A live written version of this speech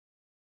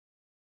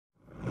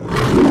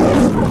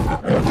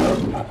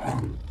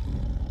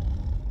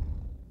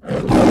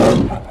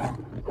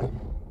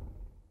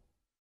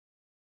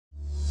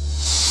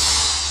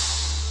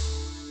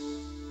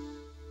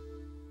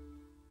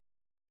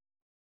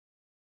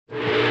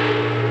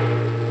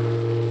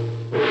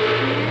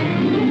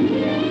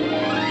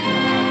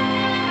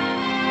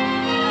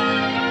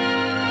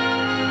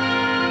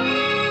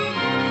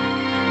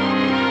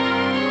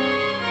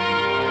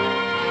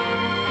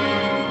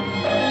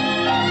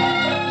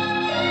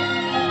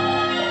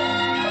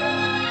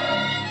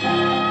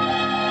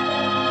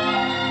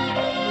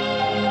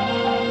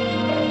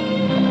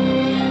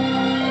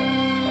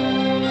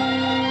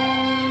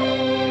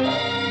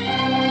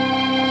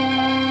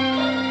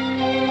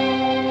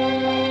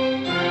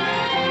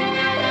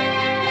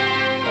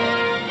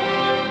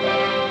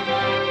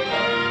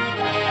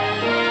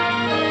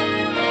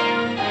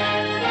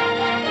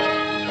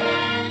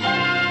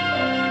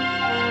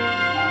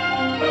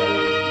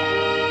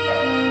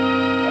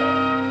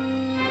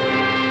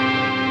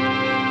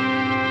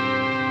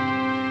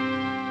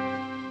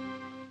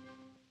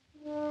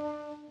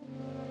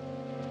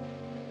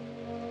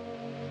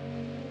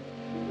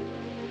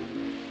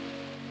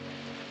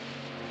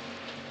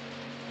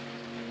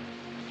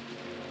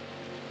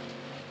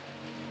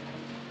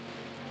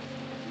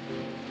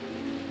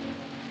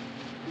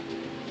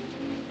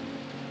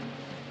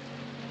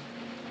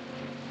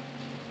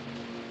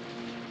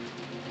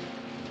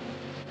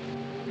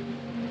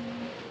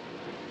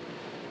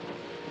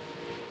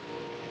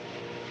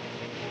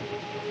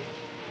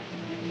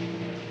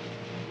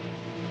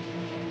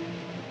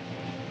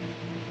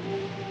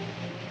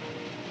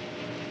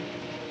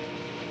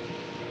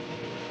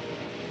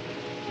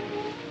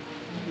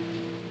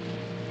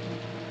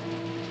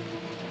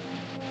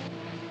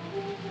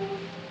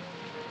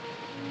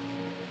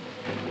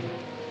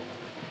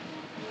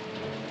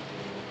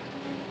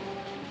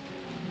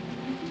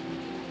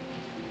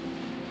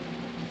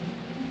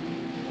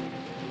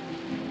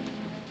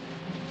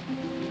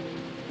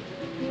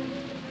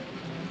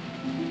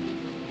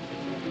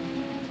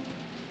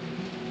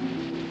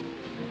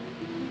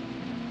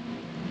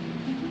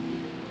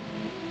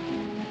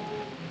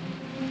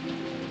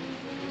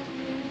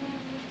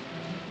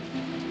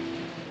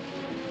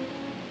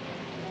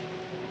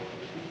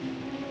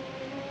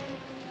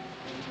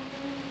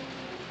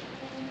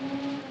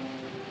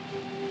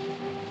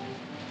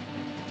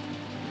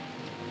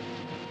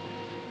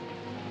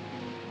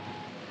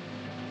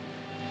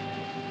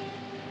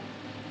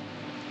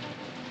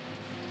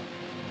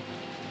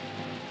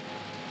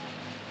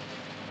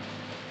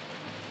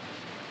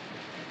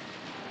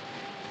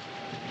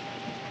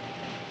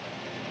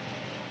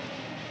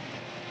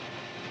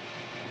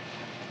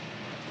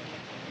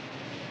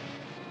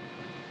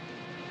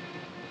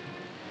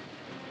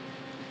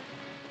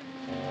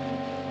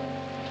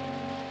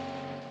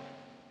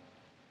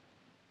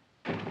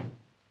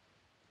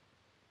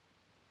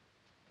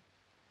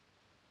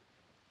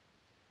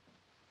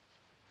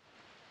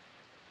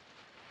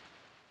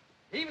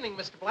Evening,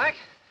 Mr. Black.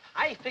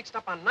 I fixed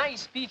up a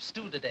nice beef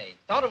stew today.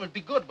 Thought it would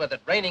be good with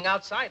it raining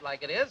outside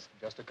like it is.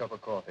 Just a cup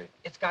of coffee.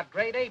 It's got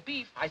grade A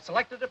beef. I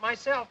selected it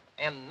myself.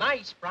 And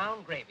nice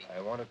brown gravy.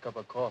 I want a cup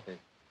of coffee.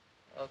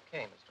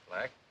 Okay, Mr.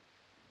 Black.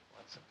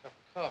 What's a cup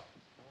of coffee?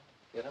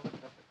 Get him a cup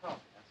of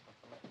coffee. That's what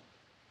the man.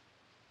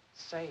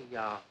 Say,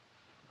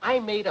 I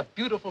made a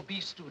beautiful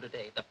beef stew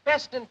today. The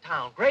best in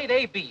town. Grade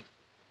A beef.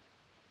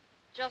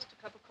 Just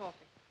a cup of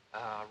coffee.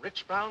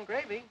 Rich brown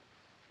gravy.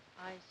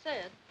 I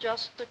said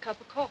just a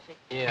cup of coffee.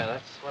 Yeah,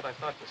 that's what I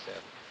thought you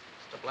said.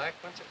 Mr. Black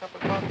wants a cup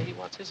of coffee. He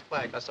wants his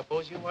black. I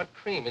suppose you want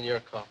cream in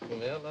your coffee,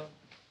 Mill.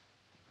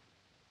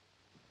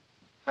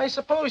 I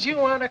suppose you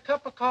want a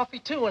cup of coffee,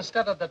 too,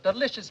 instead of the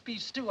delicious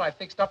beef stew I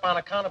fixed up on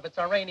account of it's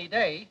a rainy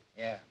day.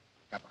 Yeah,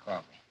 cup of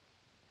coffee.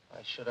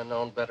 I should have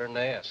known better than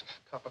to ask.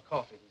 Cup of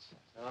coffee, he says.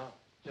 Oh,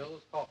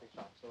 Joe's coffee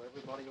shop, so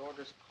everybody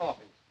orders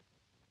coffee.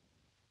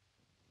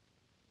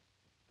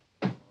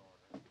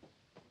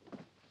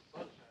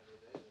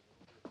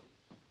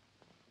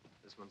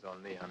 This one's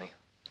on me, honey.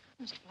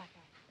 Mr. Black,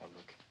 Now,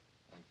 look,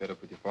 I'm fed up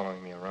with you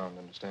following me around,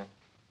 understand?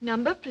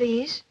 Number,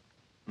 please.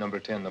 Number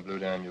 10, the Blue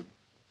Danube.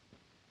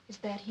 Is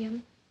that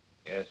him?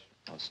 Yes.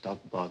 Now, stop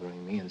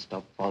bothering me and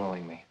stop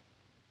following me.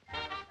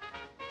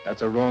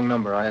 That's a wrong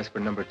number. I asked for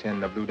number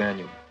 10, the Blue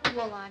Danube.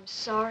 Well, I'm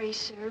sorry,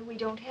 sir. We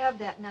don't have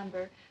that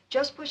number.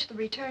 Just push the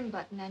return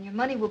button and your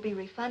money will be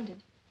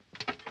refunded.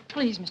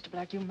 Please, Mr.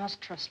 Black, you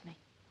must trust me.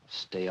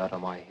 Stay out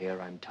of my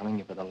hair. I'm telling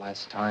you for the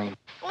last time.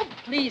 Oh,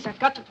 please, I've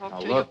got to talk Now,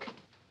 to look. you.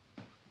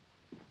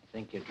 I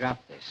think you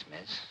dropped this,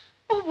 miss.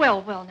 Oh,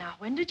 well, now,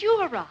 when did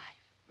you arrive?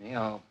 You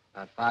know,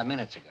 about 5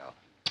 minutes ago.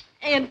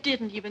 And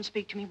didn't even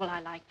speak to me. Well, I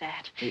like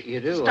that. You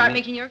do? Start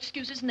making your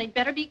excuses, and they'd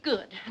better be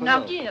good. Now,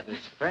 Well, give.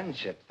 This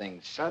friendship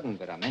thing's sudden,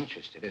 but I'm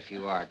interested if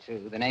you are,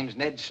 too. The name's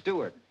Ned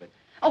Stewart, but...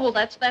 Oh, well,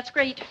 that's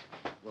great.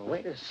 Well,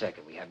 wait a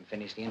second. We haven't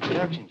finished the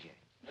introductions yet.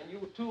 And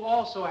you, too,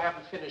 also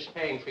haven't finished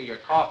paying for your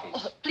coffees.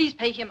 Oh, please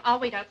pay him. I'll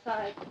wait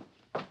outside.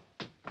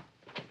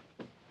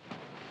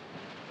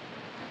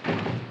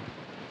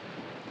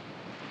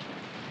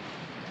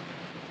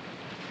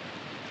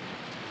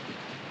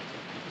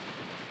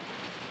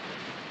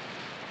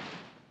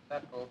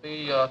 That will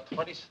be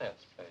 20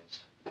 cents, please.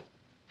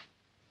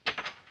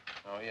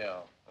 Oh, yeah.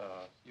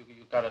 You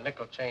got a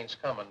nickel change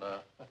coming.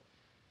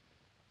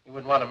 You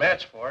wouldn't want a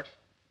match for it.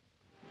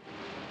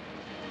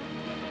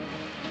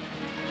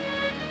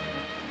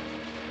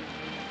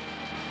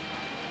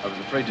 I was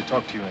afraid to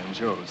talk to you in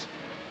Joe's.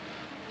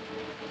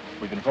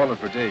 We've been followed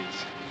for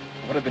days.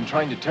 What I've been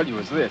trying to tell you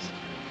is this.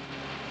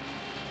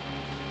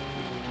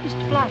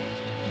 Mr. Black.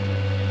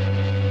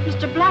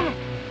 Mr. Black.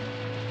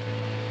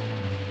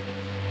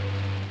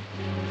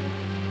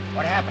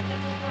 What happened?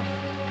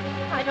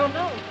 I don't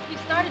know. He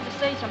started to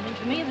say something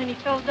to me, and then he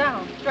fell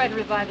down. Try to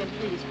revive him,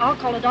 please. I'll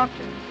call a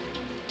doctor.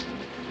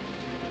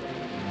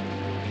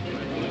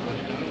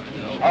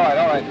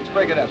 All right. Let's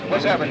break it up.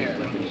 What's happened here?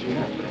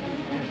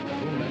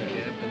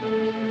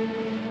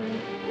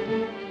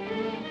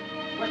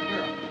 What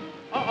girl?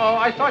 Uh-oh,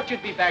 I thought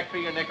you'd be back for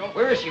your nickel.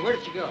 Where is she? Where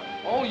did she go?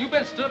 Oh, you've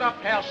been stood up,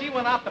 pal. She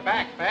went out the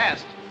back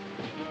fast.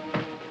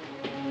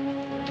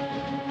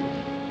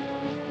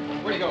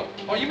 Where'd he go?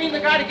 Oh, you mean the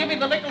guy to give me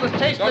the nickel has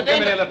chased the Don't give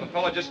me danger? any lip. The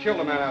fella just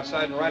killed a man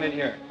outside and ran in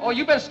here. Oh,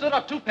 you've been stood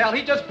up too, pal.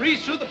 He just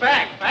breezed through the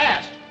back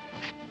fast.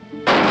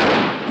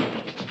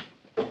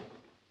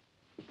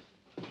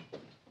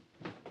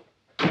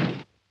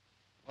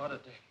 What a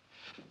day.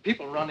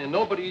 People run in.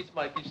 Nobody eats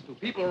my beef stew.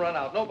 People run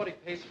out. Nobody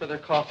pays for their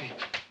coffee.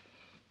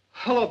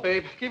 Hello,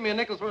 babe. Give me a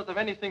nickel's worth of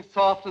anything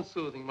soft and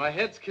soothing. My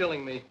head's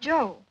killing me.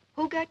 Joe,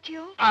 who got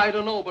killed? I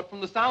don't know, but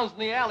from the sounds in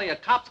the alley, a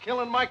cop's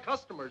killing my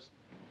customers.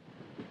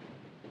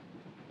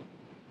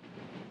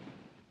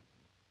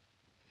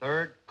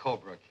 Third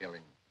Cobra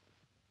killing.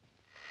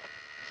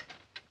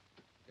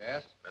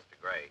 Yes?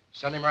 Mr. Gray.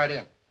 Send him right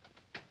in.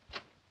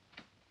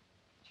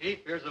 Chief,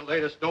 here's the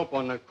latest dope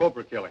on the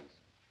Cobra killings.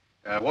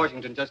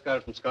 Washington just got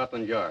it from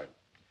Scotland Yard.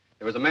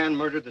 There was a man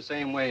murdered the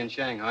same way in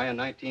Shanghai in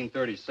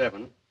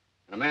 1937, and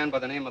a man by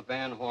the name of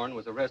Van Horn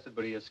was arrested,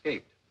 but he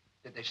escaped.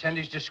 Did they send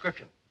his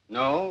description?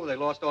 No, they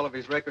lost all of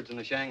his records in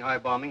the Shanghai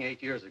bombing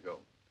 8 years ago.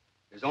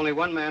 There's only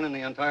one man in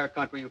the entire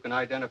country who can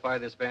identify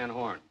this Van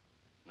Horn,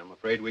 and I'm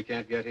afraid we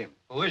can't get him.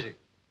 Who is he?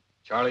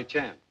 Charlie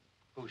Chan.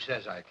 Who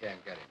says I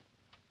can't get him?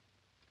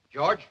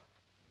 George,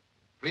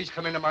 please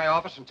come into my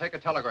office and take a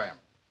telegram.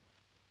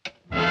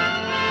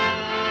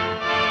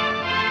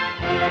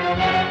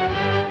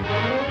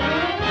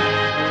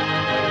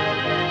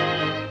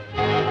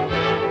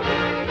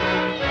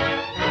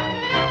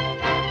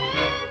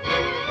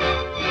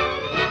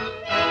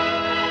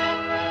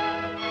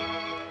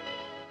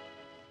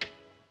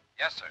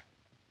 Yes, sir.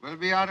 We'll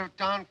be out of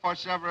town for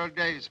several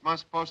days.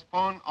 Must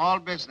postpone all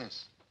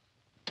business.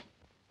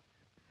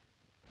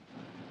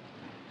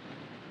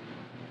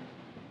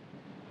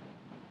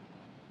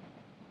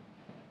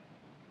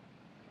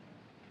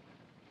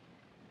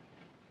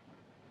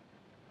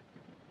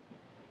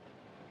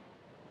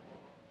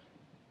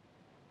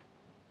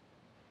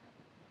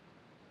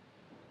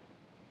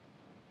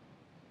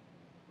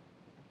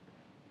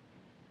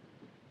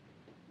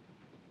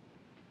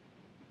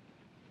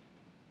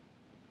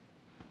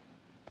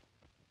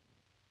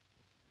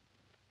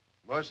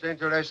 Most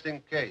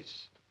interesting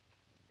case.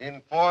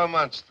 In 4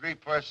 months, 3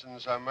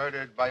 persons are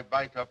murdered by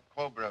bite of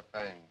cobra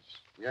fangs.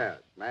 Yes,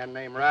 man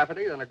named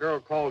Rafferty, then a girl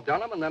called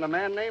Dunham, and then a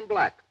man named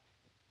Black.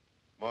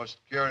 Most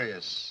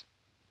curious.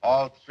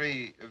 All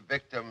 3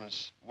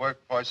 victims work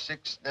for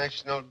 6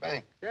 national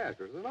banks. Yes,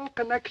 there's no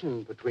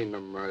connection between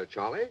them,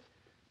 Charlie.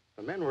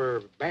 The men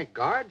were bank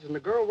guards, and the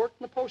girl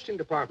worked in the posting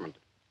department.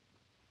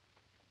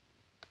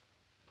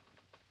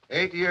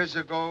 8 years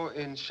ago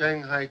in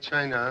Shanghai,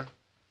 China,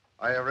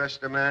 I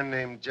arrest a man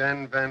named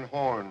Jan Van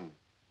Horn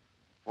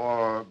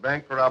for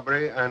bank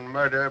robbery and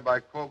murder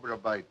by cobra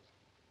bite.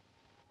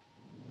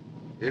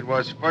 It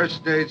was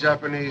first day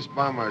Japanese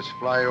bombers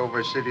fly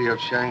over city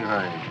of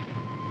Shanghai.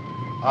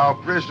 Our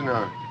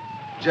prisoner,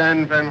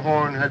 Jan Van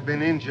Horn, had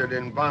been injured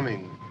in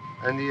bombing,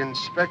 and the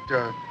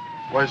inspector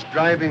was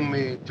driving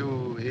me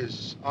to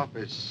his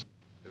office.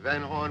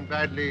 Van Horn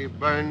badly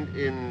burned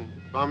in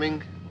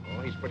bombing.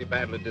 Oh, he's pretty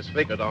badly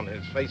disfigured on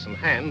his face and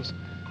hands.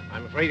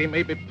 I'm afraid he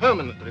may be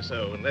permanently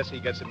so, unless he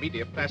gets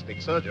immediate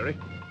plastic surgery.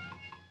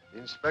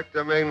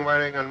 Inspector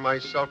Mainwaring and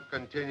myself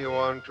continue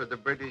on to the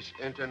British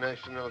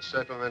International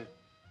Settlement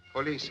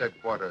Police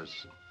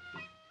Headquarters.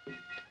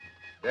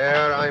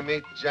 There I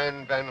meet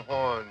Jan Van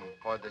Horn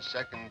for the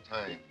second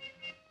time.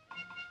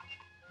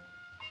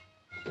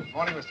 Good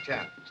morning, Mr.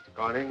 Chan. Mr.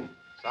 Corning,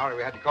 Sorry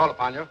we had to call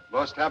upon you.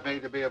 most happy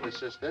to be of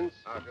assistance.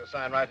 If you'll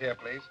sign right here,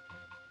 please.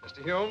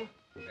 Mr. Hume,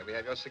 may we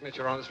have your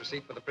signature on this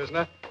receipt for the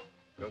prisoner?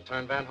 We'll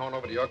turn Van Horn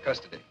over to your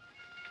custody.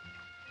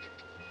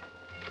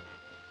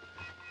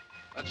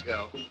 Let's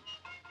go.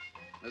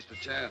 Mr.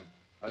 Chan,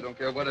 I don't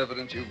care what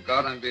evidence you've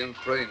got. I'm being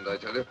framed, I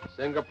tell you.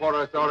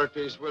 Singapore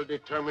authorities will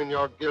determine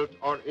your guilt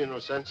or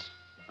innocence.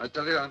 I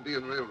tell you, I'm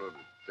being railroaded.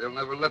 They'll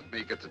never let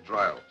me get to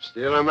trial.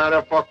 Still a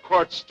matter for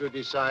courts to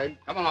decide.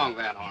 Come along,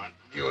 Van Horn.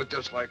 You're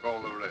just like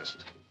all the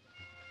rest.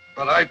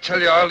 But I tell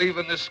you, I'll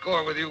even this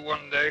score with you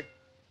one day.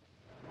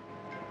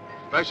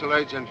 Special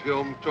Agent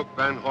Hume took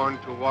Van Horn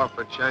to wharf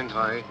at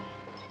Shanghai,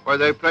 where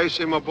they placed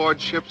him aboard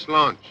ship's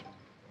launch.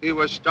 he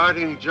was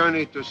starting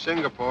journey to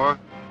Singapore,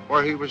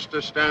 where he was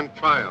to stand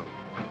trial.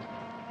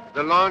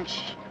 The launch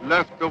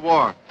left the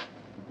wharf.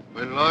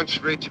 When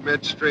launch reached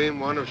midstream,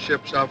 one of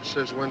ship's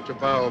officers went to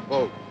bow a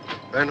boat.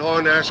 Van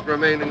Horn asked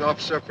remaining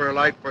officer for a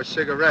light for a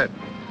cigarette.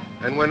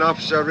 And when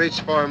officer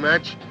reached for a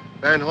match,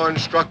 Van Horn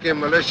struck him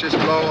malicious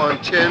blow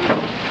on chin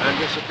and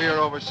disappeared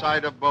over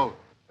side of boat.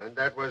 And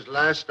that was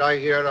last I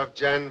hear of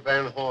Jan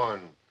Van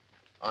Horn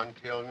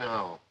until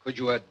now. Could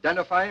you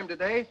identify him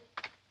today?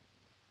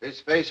 His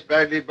face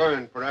badly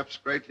burned, perhaps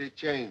greatly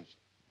changed.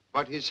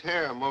 But his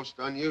hair most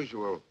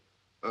unusual.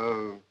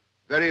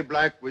 Very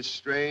black with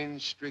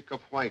strange streak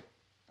of white.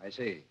 I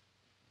see.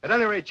 At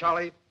any rate,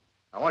 Charlie,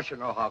 I want you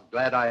to know how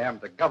glad I am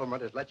the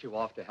government has let you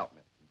off to help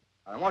me.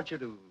 I want you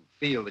to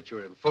feel that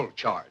you're in full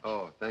charge.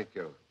 Oh, thank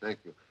you, thank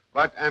you.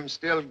 But I'm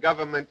still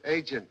government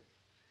agent.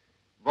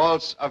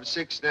 Vaults of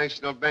 6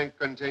 National Bank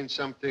contain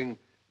something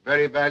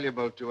very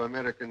valuable to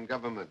American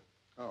government.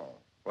 Oh,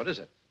 what is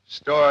it?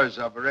 Stores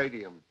of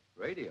radium.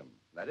 Radium.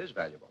 That is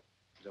valuable.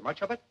 Is there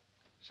much of it?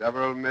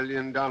 Several $1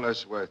 million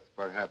worth,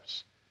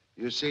 perhaps.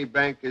 You see,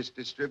 bank is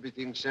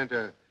distributing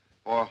center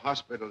for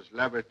hospitals,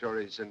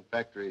 laboratories, and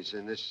factories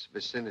in this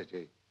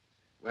vicinity.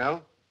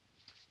 Well,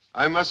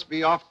 I must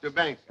be off to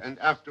bank, and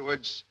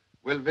afterwards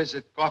we'll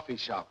visit coffee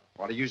shop.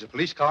 Want to use a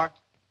police car?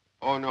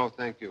 Oh, no,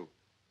 thank you.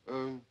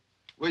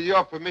 With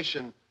your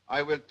permission,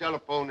 I will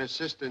telephone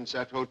assistants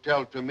at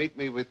hotel to meet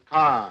me with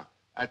car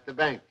at the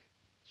bank.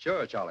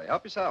 Sure, Charlie.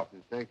 Help yourself.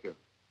 Thank you.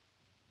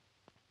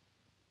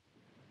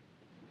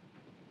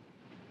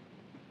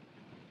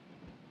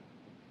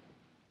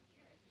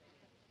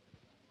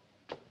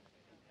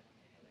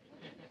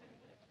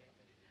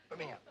 Put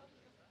me up.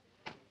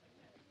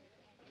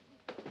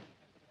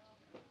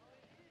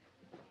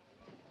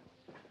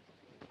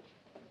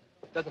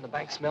 Doesn't the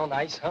bank smell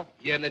nice, huh?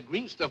 Yeah, and that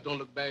green stuff don't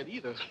look bad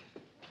either.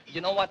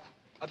 You know what?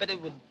 I bet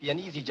it would be an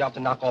easy job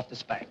to knock off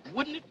this bank.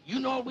 Wouldn't it? You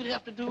know all we'd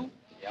have to do?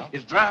 Yeah?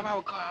 Is drive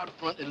our car out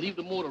front and leave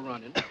the motor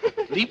running,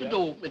 leave the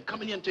door open, and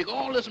come in here and take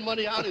all this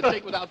money out and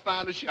take without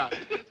firing a shot.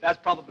 That's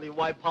probably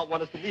why Pop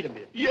wanted us to meet him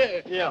here.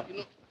 Yeah. Yeah. You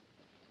know,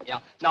 Yeah.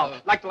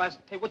 Now, like the last...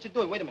 Hey, what you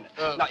doing? Wait a minute.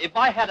 Now, if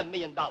I had $1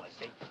 million,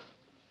 see?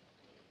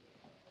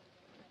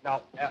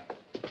 Now,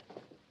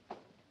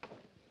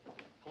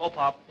 hello,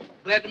 Pop.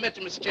 Glad to meet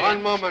you, Mr.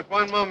 Chan.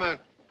 One moment.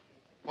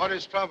 What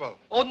is trouble?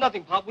 Oh,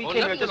 nothing, Pop. We Oh,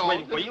 came here nothing just at all.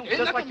 waiting for you, Ain't just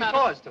nothing like you matter.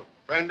 told us to.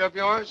 Friend of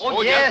yours?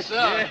 Oh, yes, sir.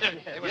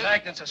 Yeah. He was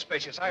acting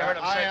suspicious. I heard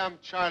him I say... am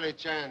Charlie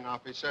Chan,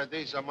 officer.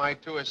 These are my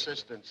 2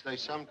 assistants. They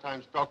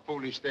sometimes talk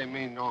foolish. They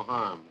mean no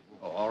harm.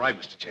 Oh, all right,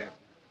 Mr. Chan.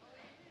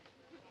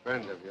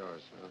 Friend of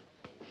yours, huh?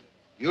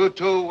 You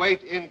 2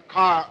 wait in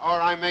car or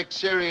I make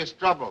serious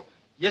trouble.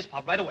 Yes,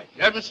 Pop, right away.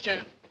 Yeah, Mr.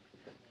 Chan.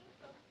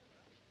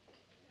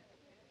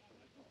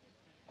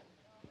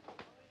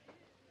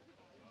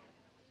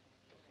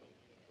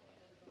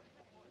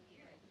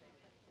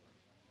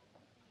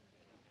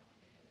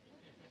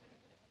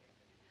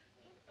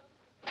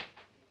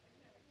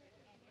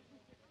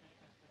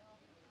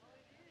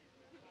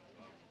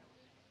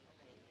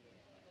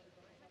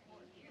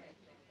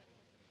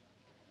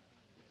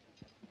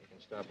 You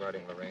can stop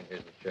writing, Lorraine.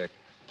 Here's the check.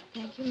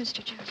 Thank you,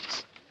 Mr.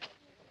 Jones.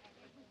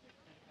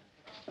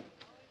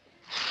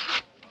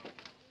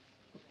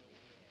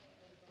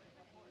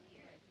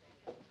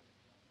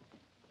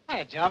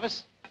 Hi,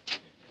 Jarvis.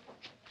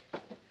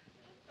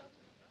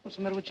 What's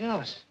the matter with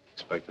Jarvis?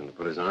 Expecting to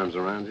put his arms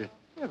around you?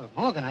 Yeah, but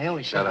Morgan, I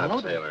only Shut said hello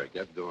up, to... sailor.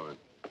 Get going.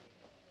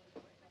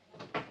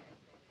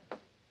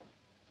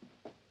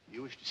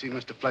 You wish to see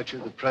Mr. Fletcher,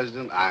 the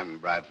president? I'm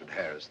Bradford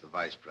Harris, the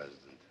vice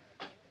president.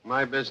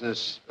 My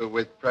business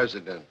with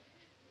President.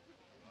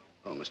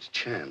 Oh, Mr.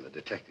 Chan, the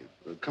detective.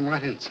 Come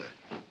right in, sir.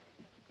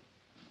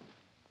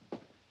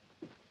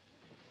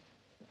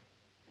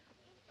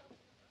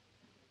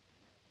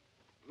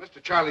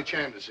 Mr. Charlie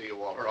Chan to see you,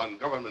 Walter, on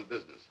government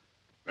business.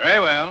 Very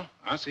well.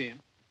 I'll see him.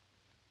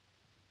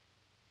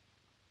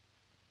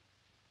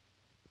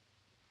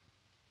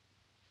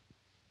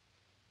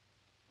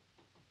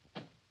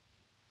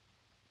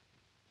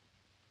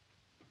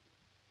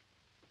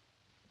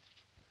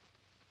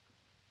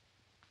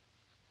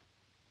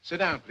 Sit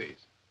down, please.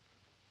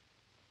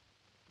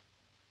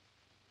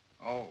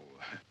 Oh.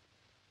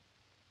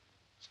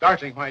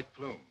 Startling white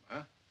plume,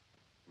 huh?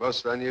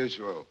 Most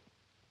unusual.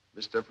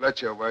 Mr.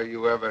 Fletcher, were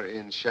you ever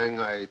in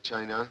Shanghai,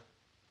 China?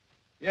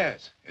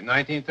 Yes, in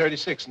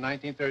 1936 and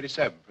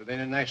 1937 for the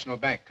International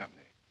Bank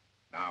Company.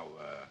 Now,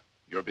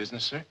 your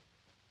business, sir?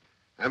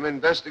 I'm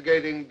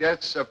investigating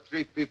deaths of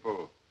 3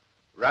 people.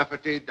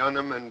 Rafferty,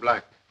 Dunham, and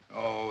Black.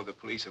 Oh, the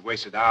police have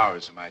wasted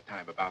hours of my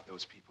time about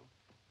those people.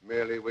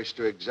 Merely wish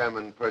to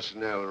examine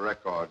personnel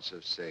records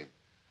of same.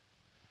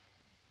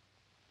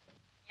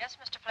 Yes,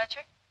 Mr.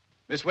 Fletcher?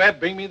 Miss Webb,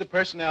 bring me the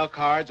personnel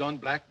cards on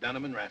Black,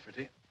 Dunham, and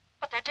Rafferty.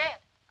 But they're dead.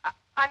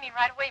 I mean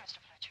right away, Mr.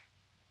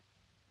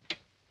 Fletcher.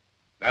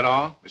 That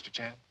all, Mr.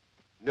 Chan?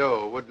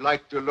 No, would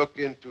like to look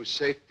into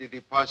safety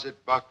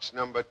deposit box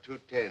number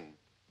 210.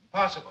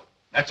 Impossible.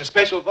 That's a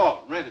special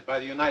vault rented by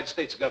the United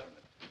States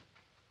government.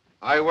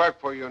 I work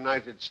for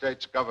United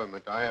States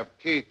government. I have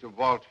key to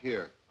vault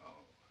here. Oh.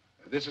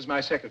 This is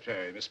my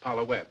secretary, Miss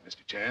Paula Webb,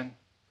 Mr. Chan.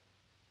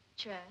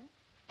 Chan?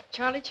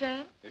 Charlie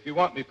Chan? If you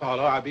want me,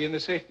 Paula, I'll be in the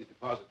safety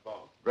deposit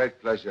vault.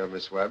 Great pleasure,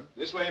 Miss Webb.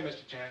 This way,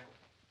 Mr. Chan.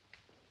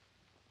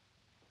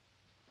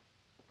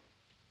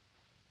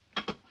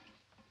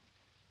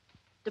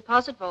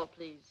 Deposit vault,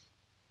 please.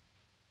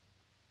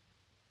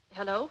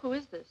 Hello, who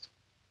is this?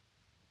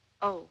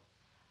 Oh.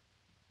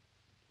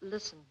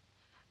 Listen,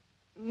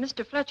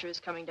 Mr. Fletcher is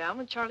coming down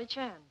with Charlie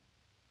Chan.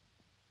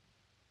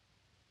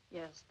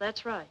 Yes,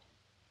 that's right.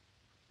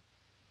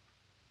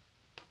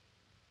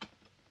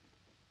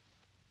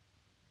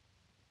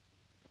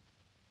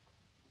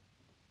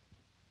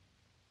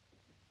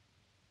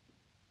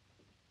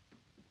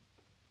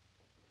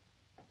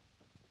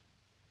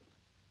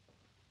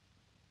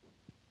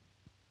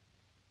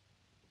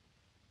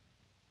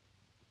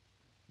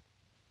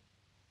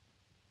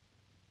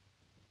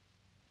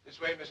 This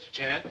way, Mr.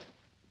 Chan.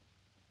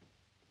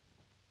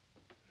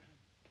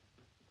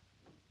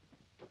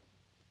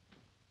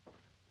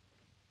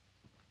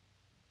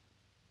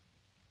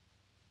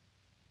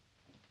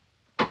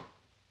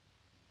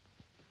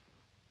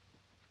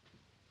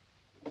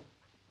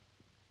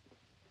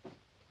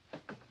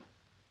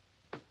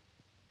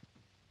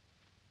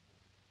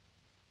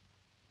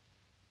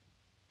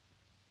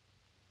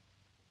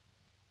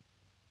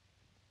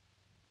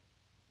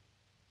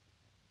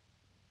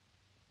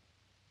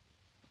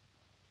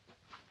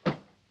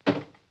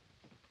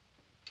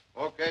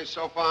 Okay,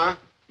 so far?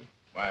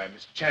 Why,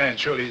 Mr. Chan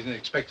surely didn't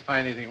expect to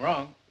find anything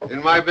wrong.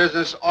 In my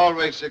business,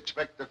 always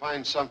expect to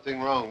find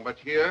something wrong. But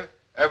here,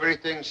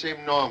 everything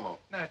seemed normal.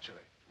 Naturally.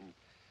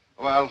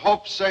 Well,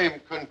 hope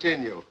same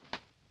continue.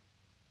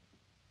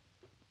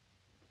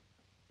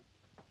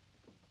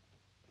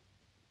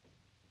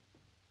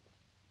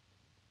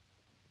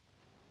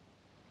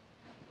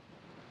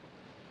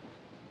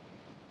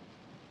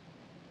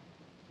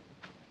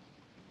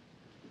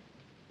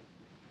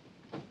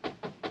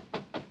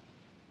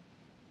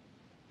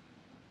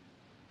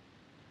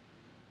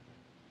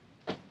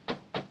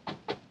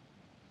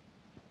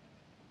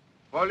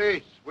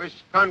 Police, wish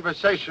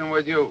conversation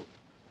with you.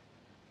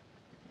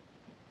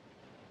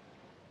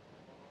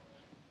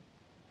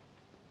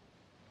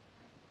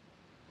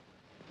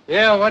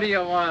 Yeah, what do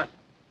you want?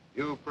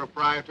 You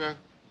proprietor?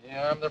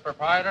 Yeah, I'm the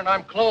proprietor and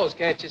I'm closed,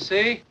 can't you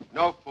see?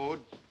 No food.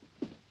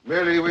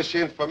 Merely wish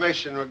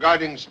information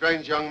regarding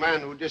strange young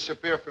man who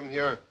disappeared from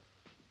here.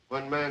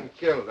 One man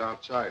killed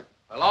outside.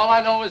 Well, all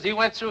I know is he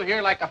went through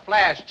here like a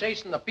flash,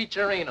 chasing the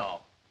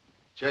Piccerino.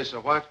 Chase a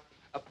what?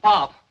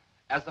 Pop,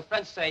 as the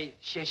French say,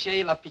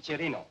 cherchez la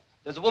Piccerino.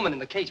 There's a woman in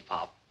the cage,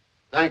 Pop.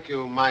 Thank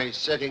you, my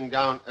sitting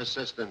down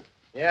assistant.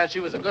 Yeah, she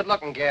was a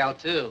good-looking gal,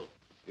 too.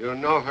 You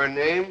know her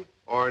name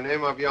or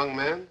name of young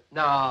man?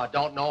 No,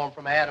 don't know him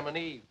from Adam and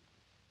Eve.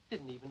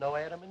 Didn't even know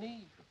Adam and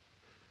Eve.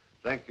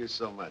 Thank you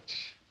so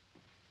much.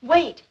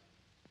 Wait.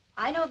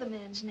 I know the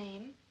man's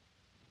name.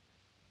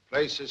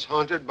 Place is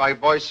haunted by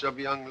voice of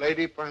young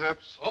lady,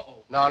 perhaps?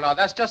 Uh-oh. No,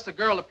 that's just the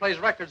girl that plays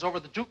records over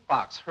the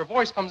jukebox. Her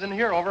voice comes in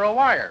here over a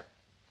wire.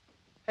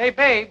 Hey,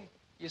 babe,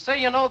 you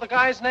say you know the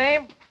guy's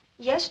name?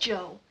 Yes,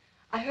 Joe.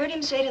 I heard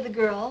him say to the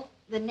girl,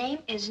 the name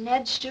is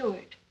Ned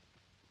Stewart.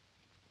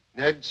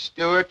 Ned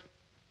Stewart?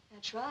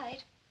 That's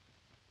right.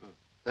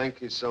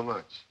 Thank you so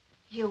much.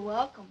 You're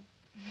welcome.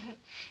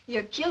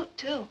 You're cute,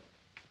 too.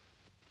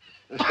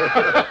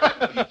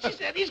 She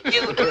said he's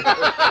cute.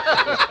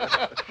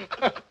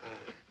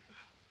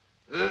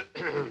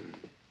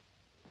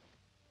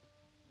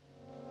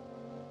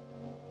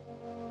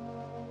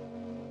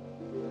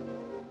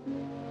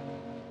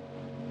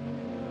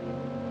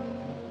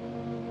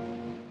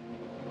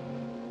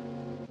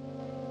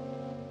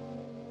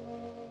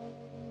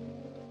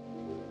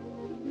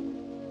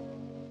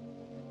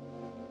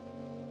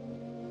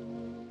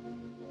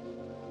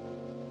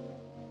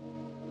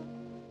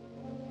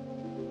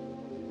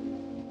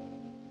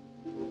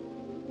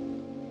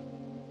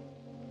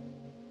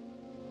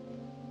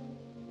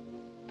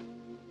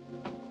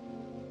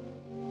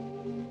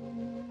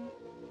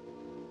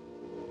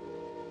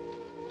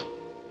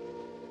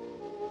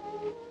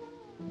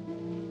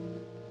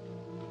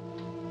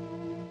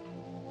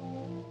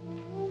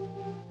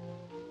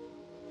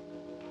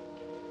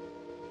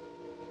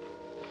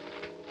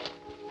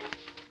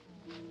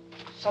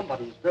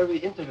 Somebody's very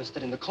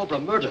interested in the Cobra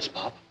murders,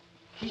 Pop.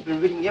 He's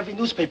been reading every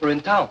newspaper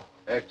in town.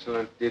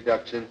 Excellent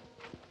deduction.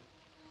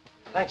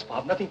 Thanks,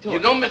 Pop. Nothing to it. You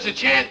know, Mr.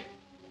 Chan?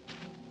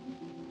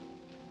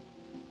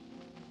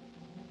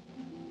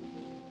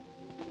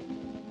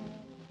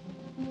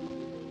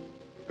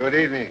 Good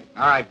evening.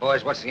 All right,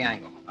 boys, what's the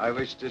angle? I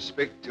wish to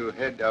speak to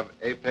head of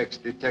Apex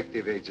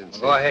Detective Agency.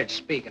 Well, go ahead,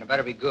 speak, and it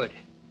better be good.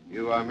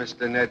 You are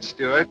Mr. Ned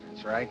Stewart?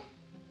 That's right.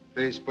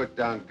 Please put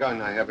down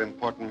gun. I have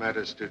important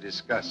matters to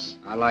discuss.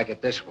 I like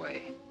it this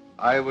way.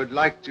 I would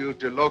like you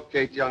to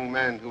locate young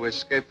man who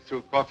escaped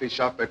through coffee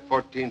shop at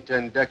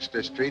 1410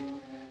 Dexter Street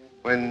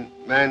when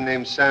man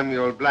named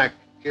Samuel Black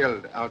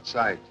killed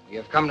outside.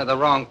 You've come to the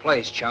wrong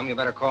place, chum. You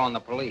better call on the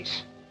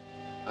police.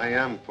 I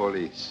am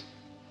police.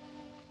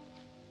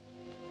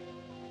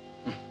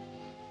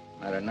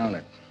 Might have known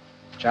it.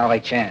 Charlie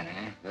Chan,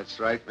 eh? That's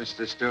right,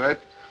 Mr. Stewart.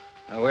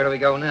 Now, where do we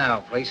go now?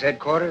 Police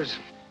headquarters?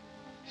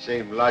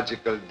 Same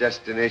logical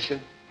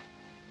destination.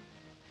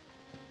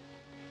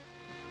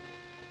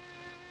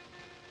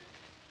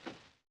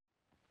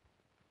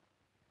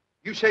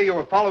 You say you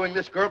were following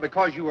this girl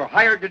because you were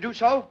hired to do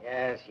so?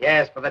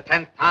 Yes, for the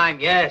 10th time,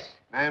 yes.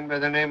 Man by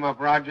the name of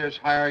Rogers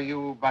hire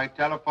you by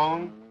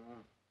telephone?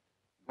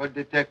 Good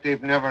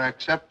detective never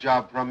accept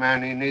job from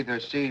man he neither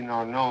see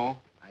nor know.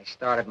 I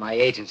started my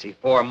agency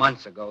 4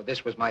 months ago.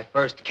 This was my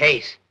first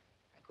case.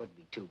 I couldn't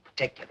be too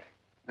particular.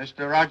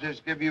 Mr.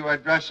 Rogers give you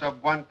address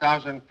of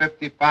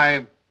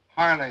 1055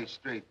 Harley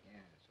Street.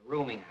 It's a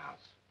rooming house.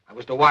 I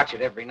was to watch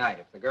it every night.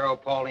 If the girl,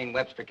 Pauline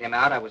Webster, came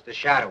out, I was to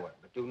shadow her,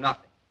 but do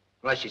nothing.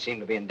 Unless she seemed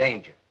to be in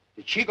danger.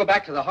 Did she go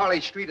back to the Harley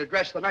Street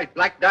address the night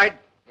Black died?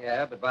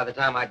 Yeah, but by the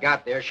time I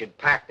got there, she'd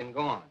packed and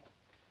gone.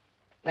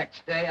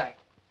 Next day,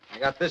 I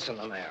got this in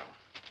the mail.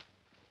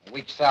 A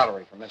week's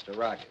salary from Mr.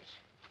 Rogers.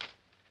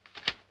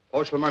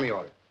 Postal money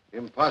order.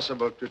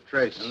 Impossible to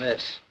trace. And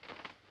this.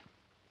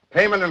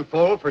 Payment in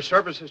full for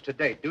services to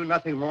date. Do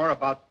nothing more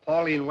about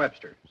Pauline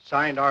Webster.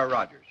 Signed R.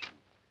 Rogers.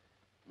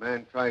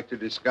 Man tried to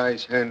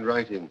disguise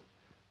handwriting,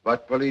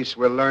 but police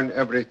will learn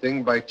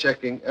everything by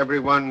checking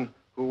everyone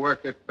who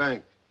work at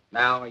bank.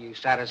 Now, are you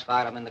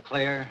satisfied I'm in the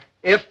clear?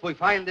 If we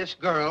find this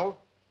girl,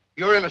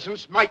 your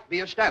innocence might be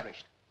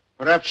established.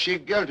 Perhaps she's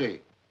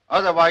guilty.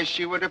 Otherwise,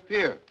 she would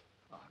appear.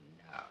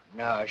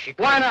 No, she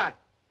couldn't. Why not?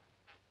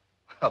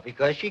 Well,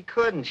 because she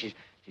couldn't. She's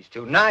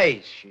too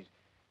nice. She's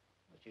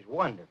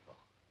wonderful.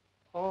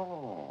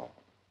 Oh.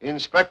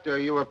 Inspector,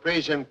 you will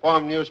please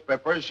inform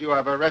newspapers you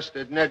have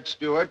arrested Ned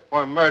Stewart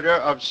for murder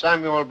of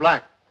Samuel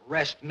Black.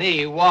 Arrest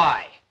me?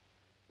 Why?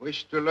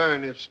 Wish to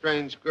learn if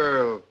strange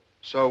girl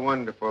so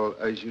wonderful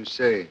as you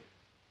say.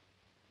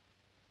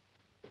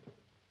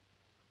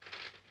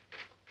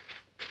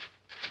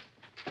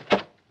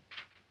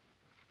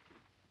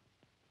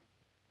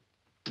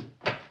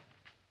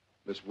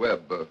 Miss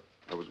Webb,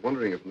 I was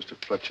wondering if Mr.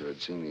 Fletcher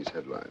had seen these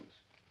headlines.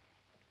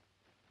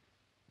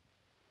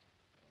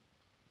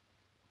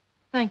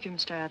 Thank you,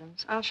 Mr.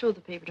 Adams. I'll show the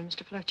paper to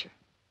Mr. Fletcher.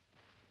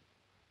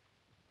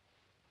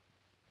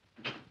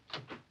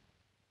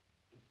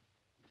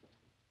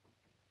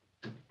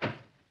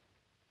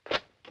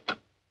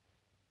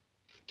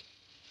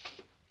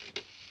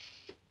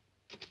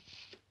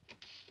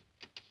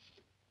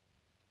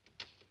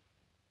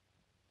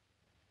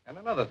 And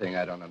another thing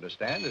I don't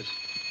understand is,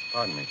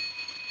 pardon me,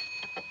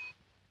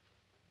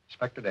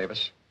 Inspector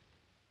Davis.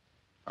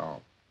 Oh,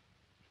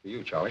 for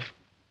you, Charlie.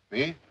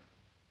 Me?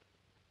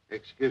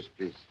 Excuse,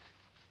 please.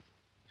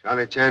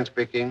 Charlie Chan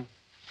speaking.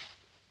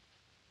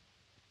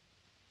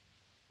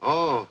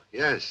 Oh,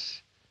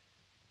 yes.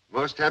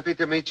 Most happy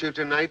to meet you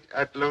tonight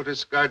at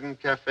Lotus Garden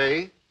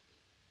Cafe.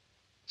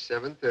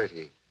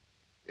 7:30.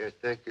 Yes,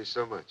 thank you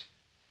so much.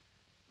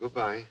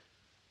 Goodbye.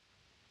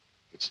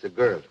 It's the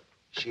girl.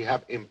 She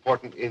have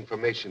important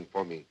information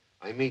for me.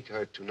 I meet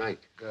her tonight.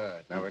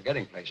 Good. Now we're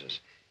getting places.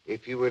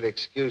 If you will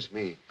excuse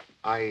me,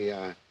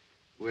 I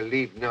will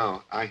leave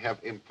now. I have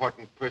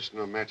important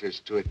personal matters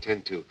to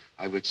attend to.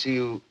 I will see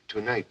you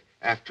tonight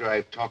after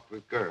I've talked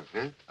with girl,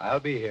 huh? I'll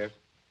be here.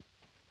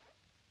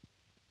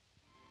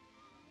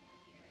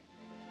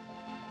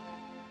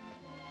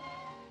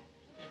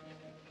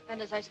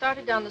 And as I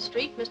started down the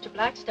street, Mr.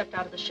 Black stepped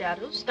out of the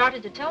shadows,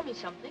 started to tell me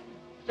something,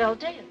 fell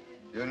dead.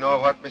 You know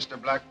what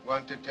Mr. Black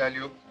wanted to tell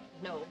you?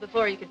 No,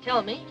 before he could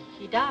tell me,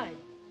 he died.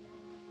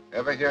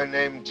 Ever hear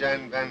name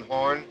Jan Van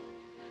Horn?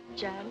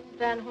 Jan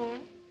Van Horn?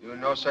 You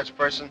know such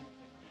person?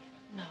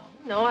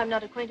 No, I'm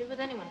not acquainted with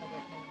anyone by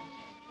that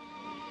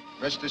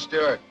name. Mr.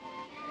 Stewart.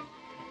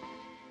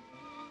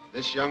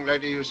 This young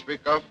lady you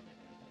speak of?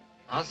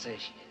 I'll say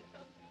she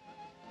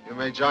is. You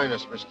may join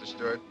us, Mr.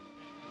 Stewart.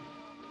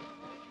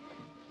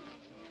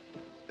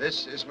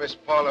 This is Miss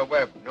Paula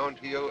Webb, known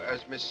to you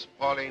as Miss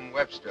Pauline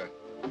Webster.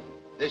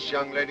 This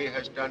young lady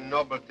has done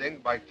noble thing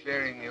by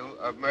clearing you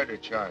of murder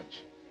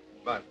charge.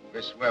 But,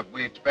 Miss Webb,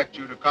 we expect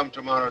you to come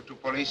tomorrow to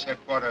police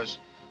headquarters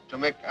to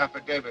make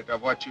affidavit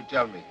of what you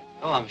tell me.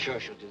 Oh, I'm sure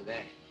she'll do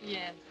that.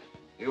 Yes.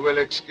 You will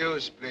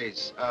excuse,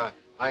 please.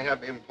 I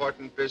have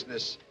important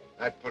business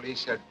at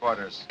police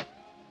headquarters.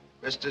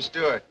 Mr.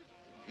 Stewart,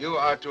 you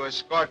are to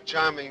escort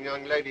charming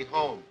young lady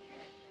home.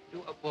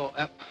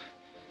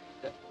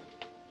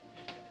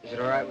 Is it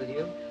all right with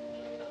you?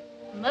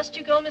 Must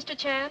you go, Mr.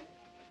 Chan?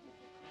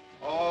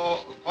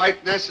 Oh,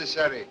 quite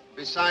necessary.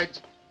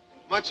 Besides,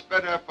 much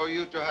better for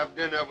you to have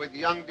dinner with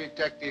young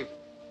detective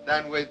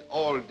than with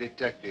old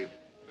detective.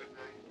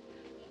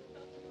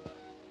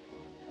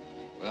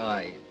 Well,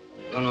 I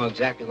don't know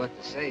exactly what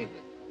to say,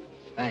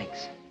 but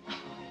thanks.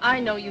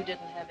 I know you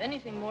didn't have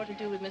anything more to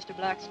do with Mr.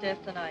 Black's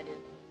death than I did.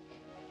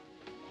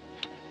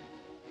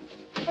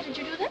 What did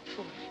you do that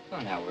for?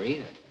 Well, now we're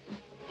even.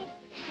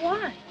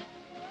 Why?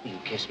 You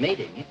kissed me,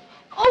 didn't you?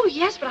 Oh,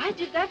 yes, but I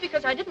did that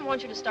because I didn't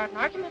want you to start an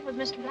argument with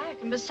Mr. Black.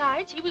 And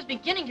besides, he was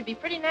beginning to be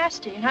pretty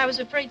nasty, and I was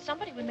afraid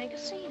somebody would make a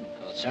scene.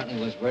 Well, it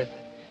certainly was worth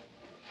it.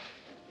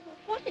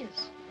 What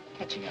is?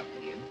 Catching up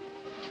with you.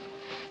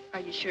 Are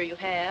you sure you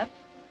have?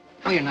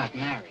 Oh, you're not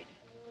married.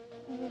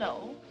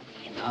 No,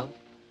 You know?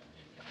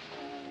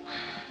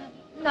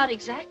 not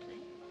exactly.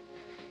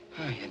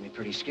 Oh, you had me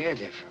pretty scared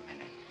there for a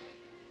minute.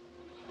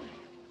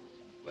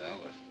 Well,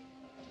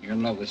 if you're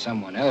in love with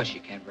someone else, you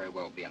can't very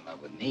well be in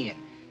love with me, and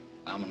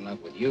if I'm in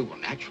love with you, well,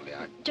 naturally,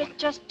 I...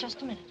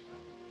 Just a minute.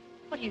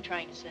 What are you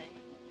trying to say?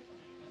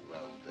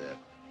 Well,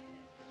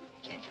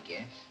 can't you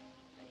guess?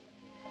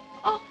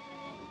 Oh.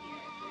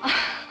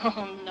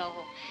 Oh, no.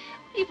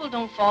 People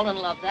don't fall in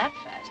love that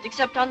fast,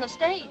 except on the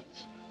stage.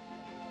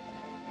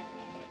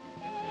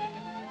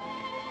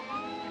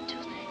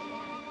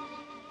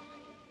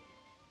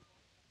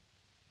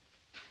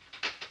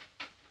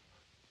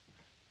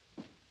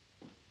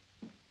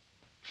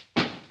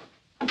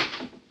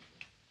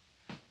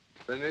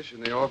 Finish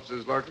in the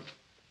offices, Larkin?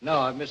 No,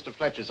 I've Mr.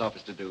 Fletcher's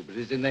office to do, but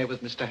he's in there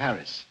with Mr.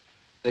 Harris.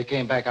 They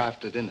came back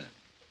after dinner.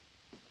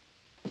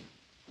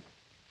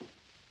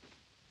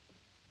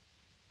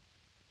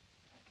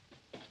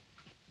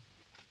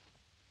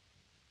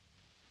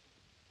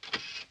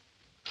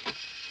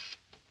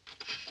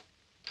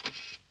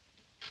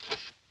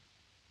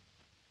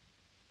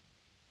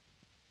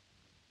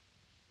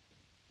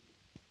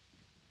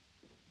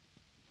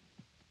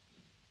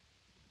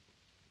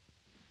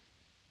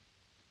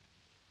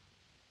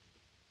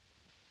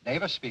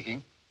 Davis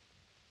speaking.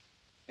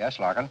 Yes,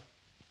 Larkin.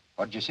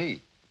 What did you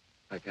see?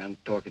 I can't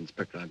talk,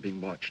 Inspector. I'm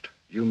being watched.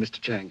 You, Mr.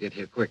 Chang, get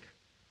here quick.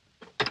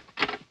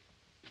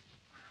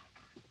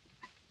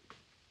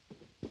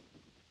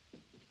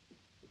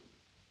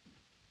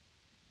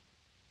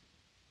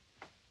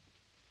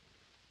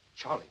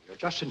 Charlie, you're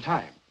just in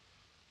time.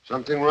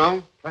 Something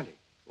wrong? Plenty.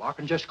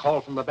 Larkin just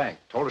called from the bank.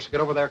 Told us to get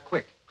over there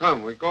quick.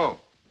 Come, we go.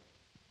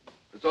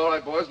 It's all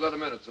right, boys. Let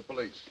him in. It's the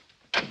police.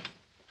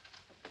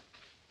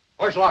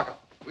 Where's Larkin?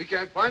 We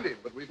can't find him,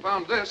 but we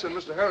found this in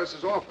Mr.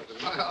 Harris's office.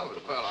 In my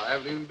office? Well, I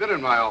haven't even been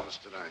in my office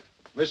tonight.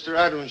 Mr.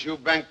 Adams, you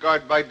bank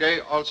guard by day,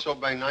 also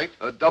by night?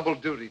 Double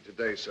duty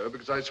today, sir,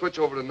 because I switch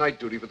over to night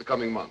duty for the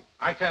coming month.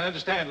 I can't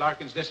understand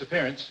Larkin's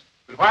disappearance.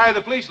 But why are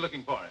the police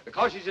looking for him?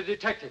 Because he's a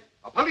detective.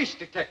 A police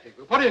detective.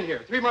 We put in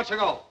here 3 months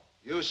ago.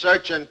 You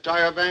search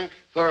entire bank?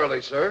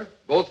 Thoroughly, sir.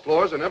 Both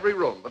floors and every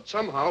room. But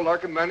somehow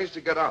Larkin managed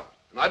to get out.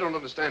 And I don't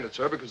understand it,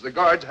 sir, because the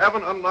guards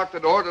haven't unlocked the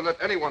door to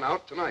let anyone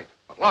out tonight.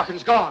 But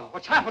Larkin's gone.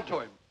 What's happened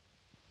to him?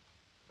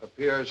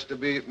 Appears to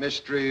be a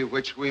mystery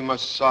which we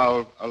must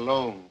solve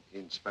alone,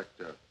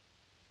 Inspector.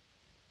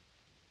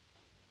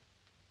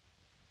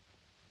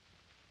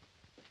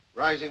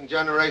 Rising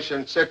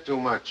generation sit too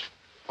much.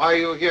 Why are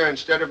you here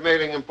instead of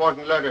mailing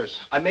important letters?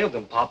 I mailed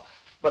them, Pop.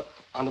 But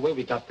on the way,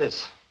 we got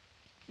this.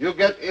 You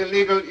get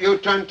illegal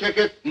U-turn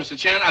ticket? Mr.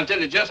 Chan, I'll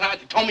tell you just how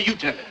you told me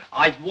U-turn.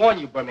 I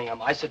warned you,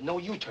 Birmingham. I said no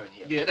U-turn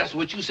here. Yeah, that's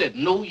what you said.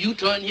 No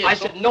U-turn here. I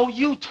said no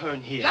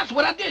U-turn here. That's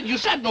what I did. You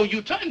said no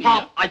U-turn here.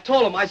 Pop, I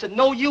told him. I said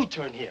no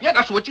U-turn here. Yeah,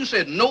 that's what you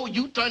said. No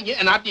U-turn here,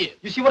 and I did.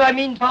 You see what I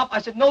mean, Pop? I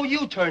said no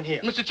U-turn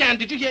here. Mr. Chan,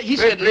 did you hear? He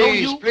said no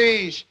U.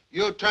 Please.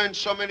 You turn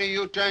so many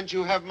U-turns,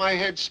 you have my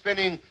head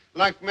spinning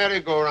like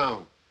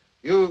merry-go-round.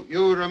 You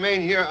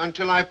remain here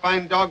until I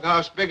find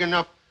doghouse big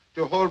enough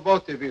to hold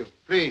both of you.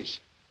 Please,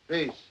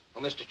 please.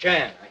 Well, Mr.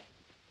 Chan,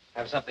 I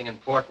have something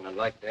important I'd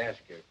like to ask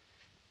you.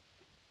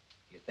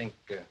 You think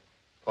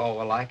Paul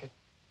will like it?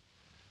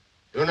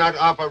 Do not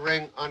offer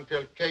ring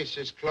until case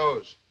is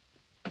closed.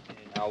 Hey,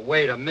 now,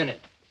 wait a minute.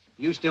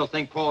 You still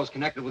think Paul's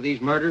connected with these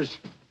murders?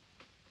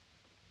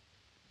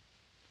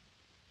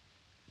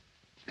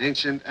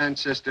 Ancient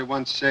ancestor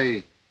once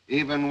say,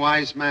 even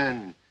wise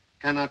man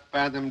cannot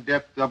fathom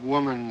depth of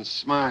woman's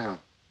smile.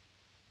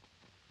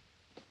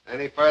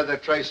 Any further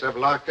trace of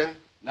Larkin?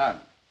 None.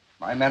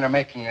 My men are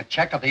making a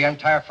check of the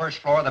entire first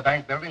floor of the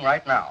bank building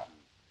right now.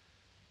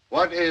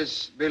 What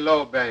is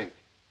below bank?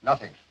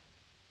 Nothing.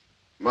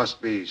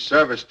 Must be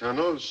service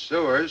tunnels,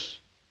 sewers.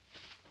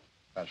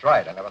 That's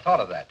right. I never thought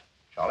of that.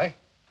 Charlie,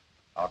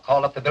 I'll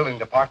call up the building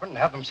department and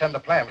have them send the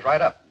plans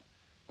right up.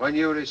 When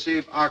you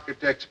receive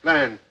architect's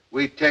plan,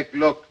 we take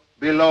look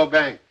below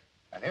bank.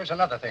 And here's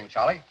another thing,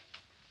 Charlie.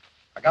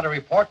 I got a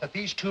report that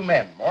these 2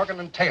 men, Morgan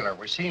and Taylor,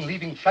 were seen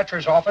leaving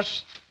Fletcher's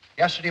office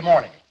yesterday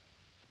morning.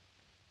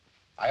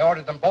 I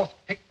ordered them both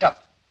picked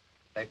up.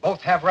 They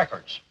both have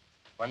records.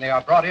 When they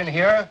are brought in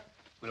here,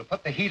 we'll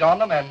put the heat on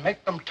them and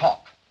make them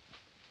talk.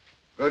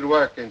 Good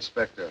work,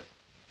 Inspector.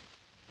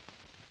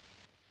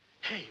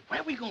 Hey, where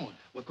are we going?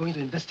 We're going to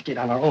investigate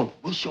on our own.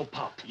 We'll show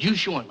Pop. You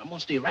show him. I'm going to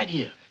stay right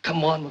here.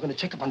 Come on, we're going to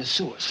check up on the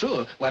sewers.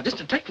 Sure. Well, this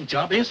detective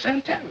job ain't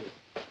Santana.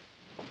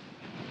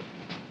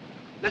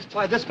 Let's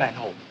try this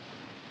manhole.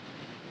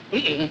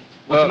 Mm-mm.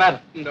 What's the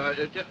matter?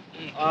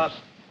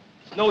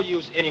 It's no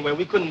use anyway.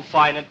 We couldn't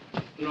find it.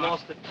 We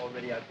lost it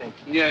already, I think.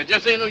 Yeah,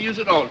 just ain't no use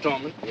at all,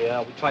 Tommy.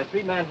 Yeah, we tried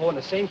 3 manhole and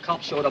the same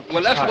cop showed up.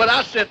 Well, that's what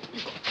I said.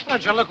 Why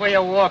don't you look where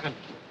you're walking?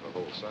 The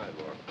whole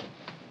sidewalk.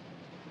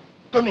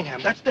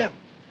 Birmingham, that's them.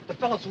 The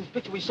fellows whose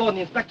picture we saw in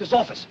the inspector's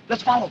office.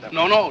 Let's follow them.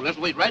 No, let's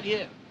wait right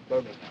here.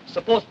 Birmingham.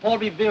 Suppose Paul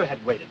Revere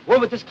had waited. Where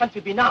would this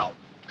country be now?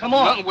 Come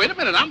on. No, wait a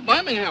minute. I'm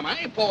Birmingham. I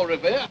ain't Paul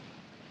Revere.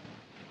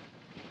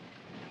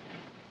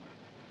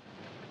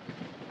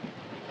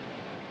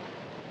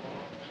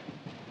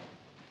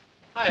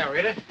 Hiya,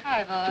 Rita.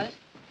 Hi, boys.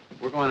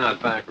 We're going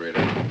out back, Rita.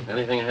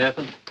 Anything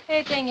happen?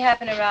 Anything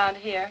happen around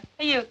here?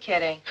 Are you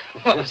kidding?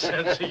 What a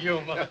sense of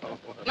humor.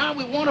 Now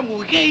we want him, but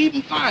we can't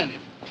even find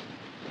him.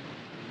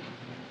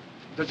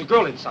 There's a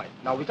girl inside.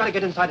 Now, we gotta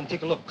get inside and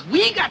take a look.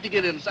 We got to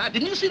get inside.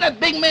 Didn't you see that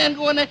big man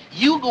go in there?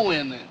 You go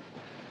in there.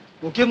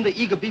 We'll give him the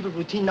Eager Beaver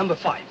routine number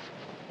 5.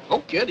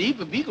 Okay, the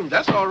Eager Beaver,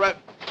 that's all right.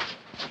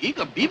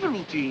 Eager Beaver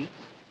routine.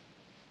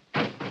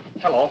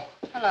 Hello.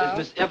 Hello. Is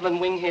Miss Evelyn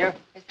Wing here?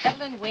 Miss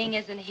Evelyn Wing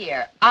isn't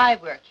here. I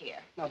work here.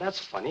 Now, that's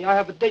funny. I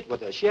have a date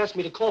with her. She asked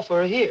me to call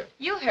for her here.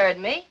 You heard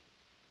me.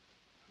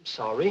 I'm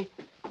sorry.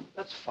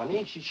 That's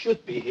funny. She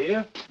should be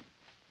here.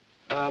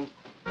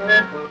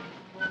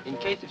 In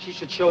case if she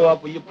should show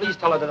up, will you please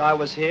tell her that I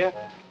was here?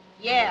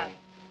 Yeah.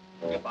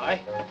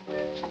 Goodbye.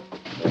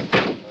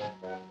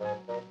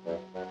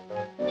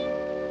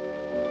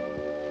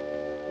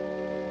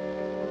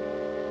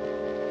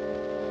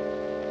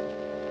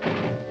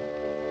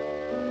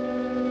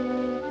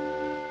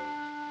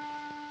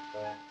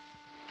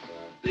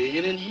 They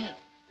ain't in here.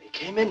 They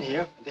came in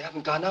here, and they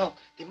haven't gone out.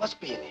 They must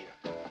be in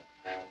here.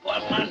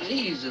 Boy, my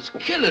knees is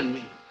killing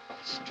me.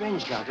 It's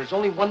strange now. There's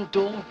only one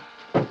door,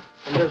 and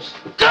there's...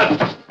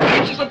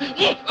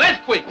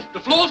 Earthquake. The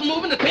floor's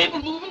moving, the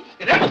table's moving,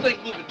 and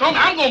everything's moving. Tommy,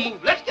 I'm gonna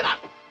move. Let's get out.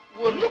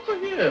 Well, look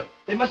at here.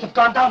 They must have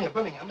gone down here,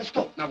 Birmingham. Let's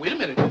go. Now, wait a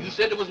minute. You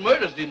said there was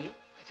murders, didn't you?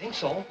 I think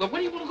so. But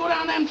when do you want to go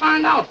down there and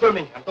find out?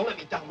 Birmingham, don't let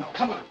me down now.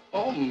 Come on.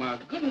 Oh, my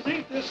goodness,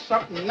 ain't this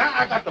something? Now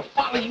I got to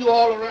follow you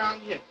all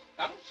around here.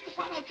 Now, don't see,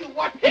 why don't you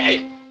watch?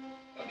 Hey!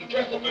 Now, be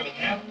careful,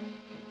 Birmingham.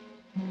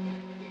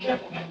 Be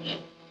careful, man.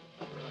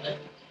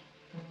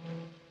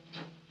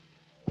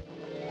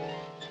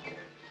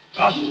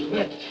 Gosh, it's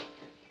wet.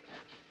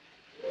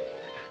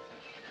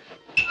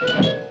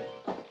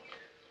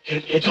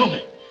 Hey,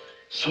 Tommy,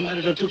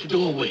 somebody done took the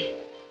door away.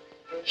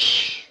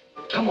 Shh,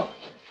 come on.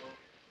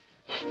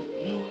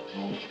 No.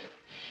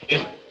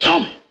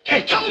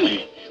 Hey,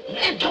 Tommy,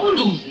 man, don't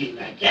lose me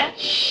like that.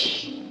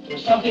 Shh,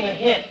 there's something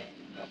ahead.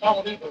 Now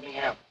follow me,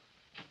 Birmingham.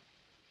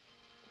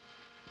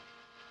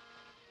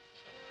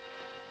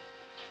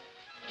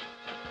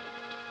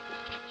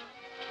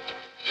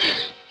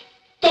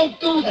 Don't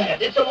do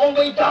that. It's a long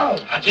way down.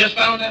 I just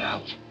found that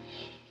out.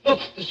 Look,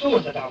 the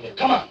sewers are down there.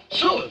 Come on.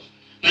 Sewers?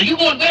 Now, you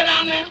want to go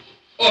down there?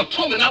 Oh,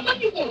 Tommy, now,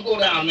 when you want to go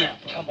down there?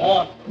 Come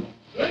on.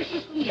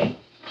 Gracious me.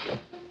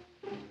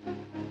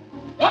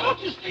 Why don't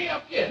you stay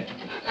up here?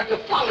 I can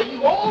follow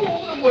you all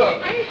over the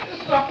world. Ain't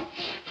this something?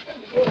 Let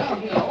me go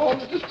down here all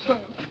of this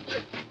time.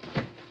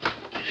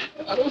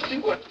 I don't see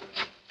what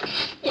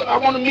I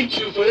want to meet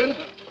you for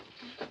anything.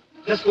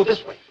 Let's go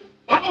this way.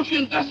 Why don't you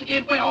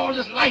investigate where all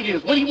this light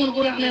is? What do you want to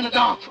go down there in the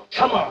dark for?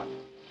 Come on.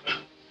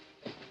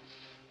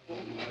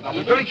 Now,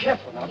 be very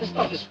careful now. This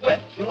stuff is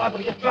wet. You're liable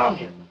to get drowned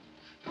here.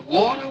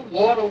 Water.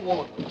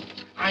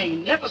 I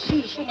ain't never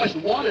seen so much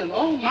water in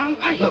all my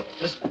life. Look,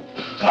 listen.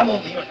 Come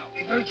over here now.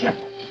 Be very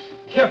careful.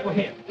 Careful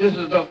here. This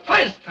is the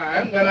first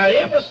time that I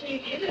ever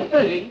seen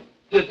anything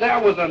that there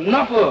was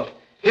enough of.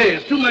 Yeah,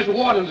 it's too much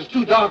water and it's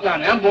too dark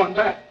down there. I'm going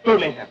back.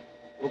 Birmingham,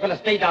 we're going to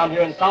stay down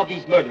here and solve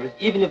these murders,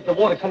 even if the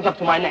water comes up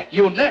to my neck.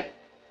 Your neck?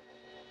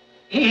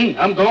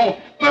 I'm going.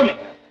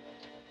 Birmingham.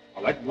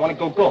 All right, you want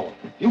to go.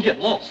 You get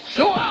lost.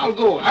 Sure, I'll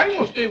go. I ain't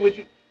going to stay with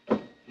you.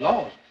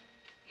 Lost?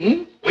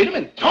 Wait a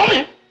minute.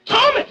 Tommy!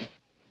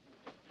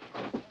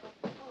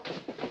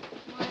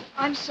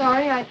 I'm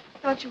sorry. I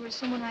thought you were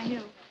someone I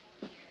knew.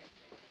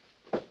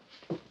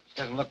 She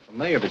doesn't look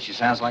familiar, but she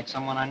sounds like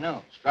someone I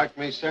know. Struck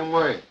me same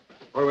way.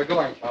 Where are we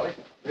going, Charlie?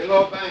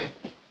 Below Bank.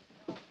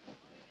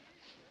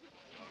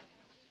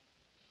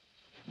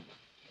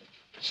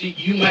 See,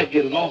 you might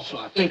get lost, so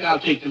I think I'll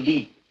take the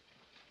lead.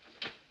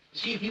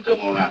 See, if you come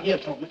on out here,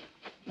 Tommy.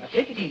 Now,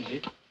 take it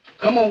easy.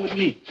 Come on with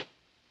me.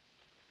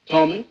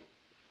 Tommy?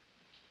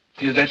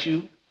 Is that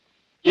you?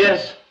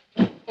 Yes.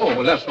 Oh,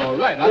 well, that's all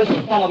right.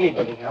 Listen, follow me,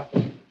 Birmingham.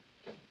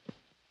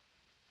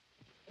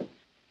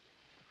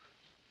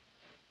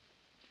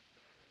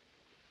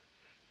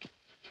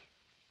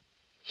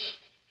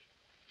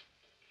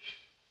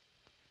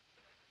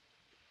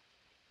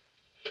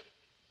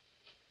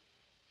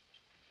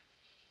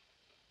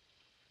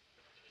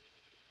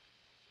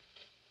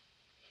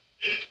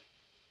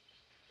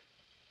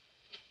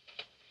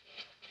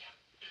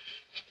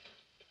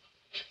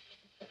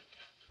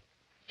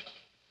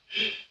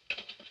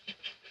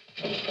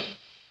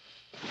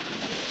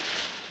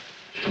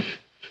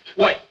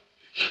 Wait.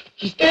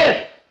 She's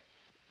dead.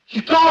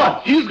 She's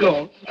gone. He's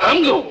gone.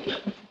 I'm gone.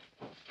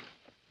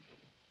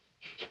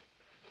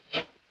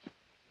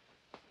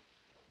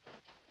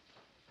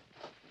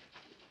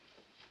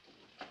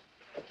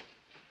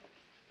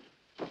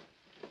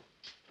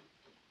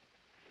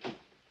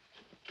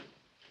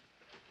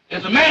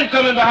 There's a man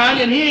coming behind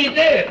you, and he ain't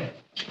dead.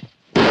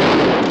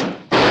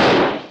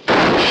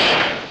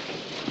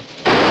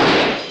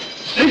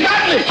 They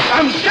got me.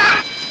 I'm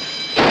shot.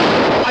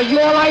 Are you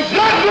all right?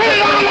 Not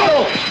really,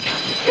 Arnold.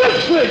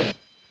 This way.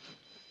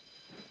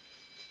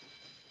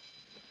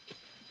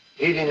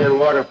 Heating and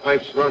water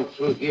pipes run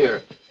through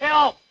here.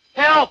 Help!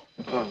 Help!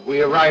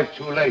 We arrived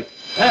too late.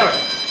 Taylor,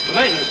 the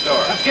maintenance store.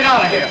 Let's get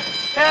out of here.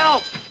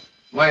 Help!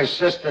 My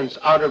assistant's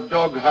out of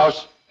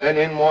doghouse and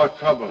in more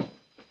trouble.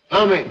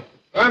 Tommy,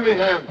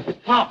 Birmingham.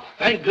 Pop,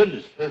 thank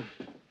goodness.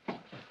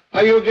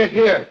 How you get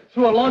here?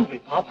 Through a laundry,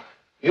 Pop.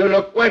 You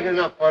look wet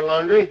enough for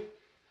laundry.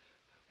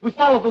 We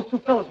followed those two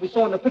fellas we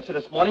saw in the picture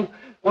this morning.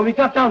 When we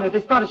got down there,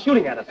 they started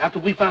shooting at us. After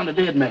we found a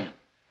dead man.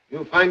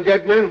 You find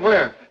dead men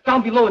where?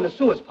 Down below in the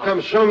sewers, Pop.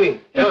 Come, show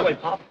me. This way,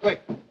 Pop.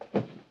 Quick.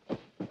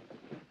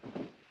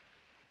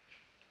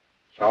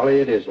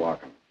 Charlie, it is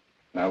Larkin.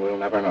 Now we'll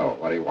never know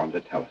what he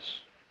wanted to tell us.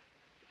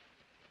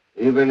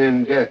 Even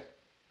in death,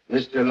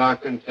 Mr.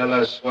 Larkin tell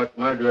us what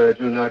murderer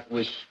do not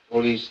wish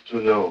police to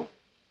know.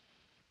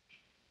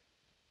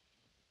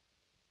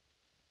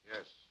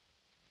 Yes.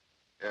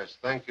 Yes,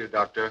 thank you,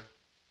 Doctor.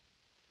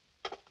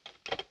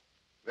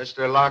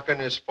 Mr. Larkin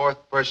is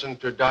fourth person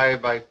to die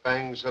by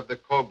fangs of the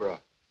Cobra.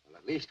 Well,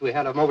 at least we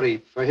had a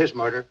motive for his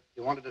murder.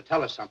 He wanted to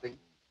tell us something.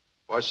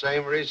 For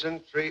same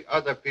reason, 3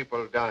 other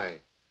people die.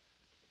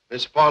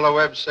 Miss Paula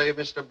Webb say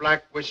Mr.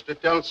 Black wished to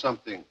tell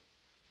something.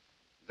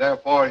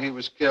 Therefore, he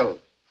was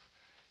killed.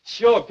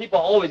 Sure, people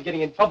are always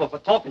getting in trouble for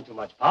talking too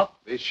much,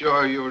 Pop. Be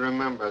sure you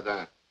remember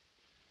that.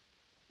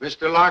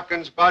 Mr.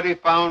 Larkin's body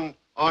found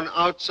on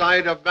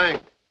outside of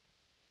bank,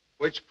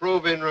 which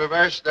prove in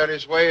reverse that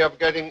his way of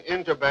getting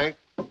into bank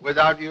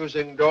without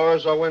using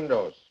doors or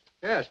windows.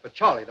 Yes, but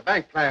Charlie, the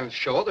bank plans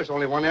show there's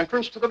only one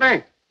entrance to the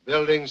bank.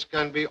 Buildings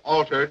can be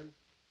altered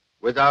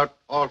without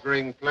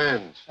altering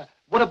plans.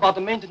 What about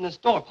the maintenance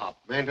door, Pop?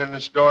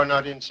 Maintenance door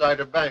not inside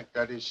a bank,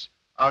 that is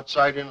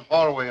outside in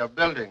hallway of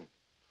building.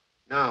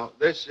 Now,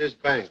 this is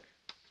bank.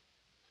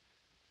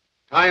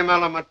 Time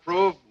element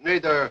prove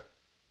neither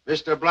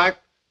Mr. Black,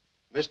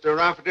 Mr.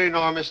 Rafferty,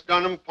 nor Miss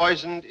Dunham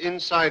poisoned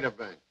inside a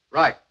bank.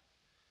 Right.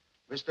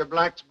 Mr.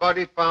 Black's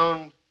body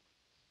found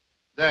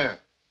there.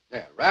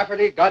 There.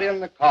 Rafferty got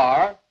in the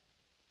car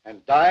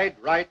and died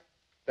right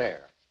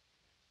there.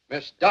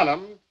 Miss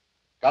Dunham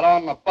got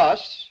on the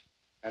bus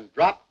and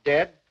dropped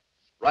dead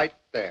right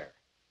there.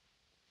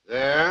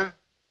 There,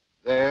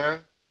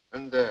 there,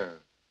 and there.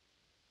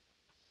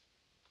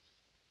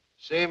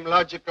 Same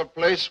logical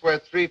place where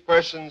 3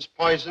 persons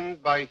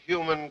poisoned by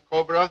human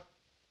cobra?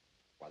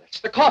 Well,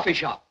 it's the coffee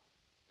shop.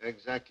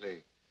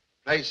 Exactly.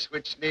 Place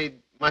which need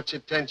much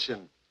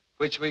attention,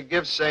 which we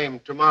give same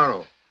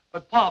tomorrow.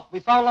 But, Pop, we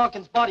found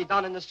Larkin's body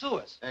down in the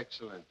sewers.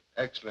 Excellent,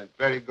 excellent.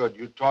 Very good.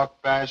 You talk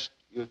fast,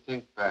 you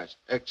think fast.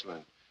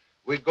 Excellent.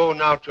 We go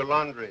now to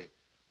laundry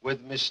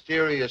with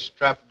mysterious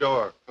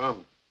trapdoor.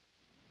 Come.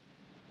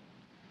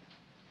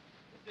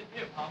 It's in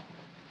here, Pop.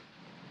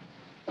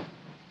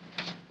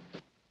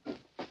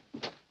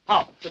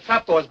 Pop, the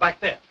trapdoor's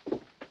back there.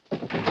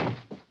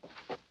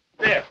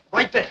 There,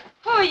 right there.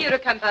 Who are you to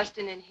come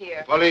busting in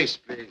here? Police,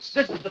 please.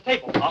 This is the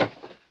table, Pop.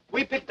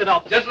 We picked it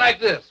up. Just like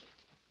this.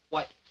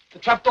 What? The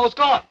trapdoor's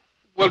gone.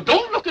 Well,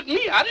 don't look at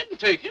me. I didn't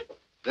take it.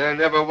 There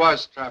never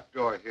was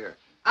trapdoor here.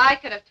 I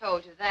could have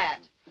told you that.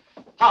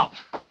 Pop,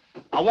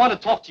 I want to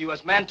talk to you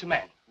as man to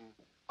man.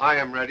 I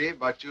am ready,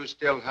 but you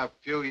still have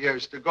few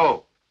years to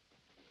go.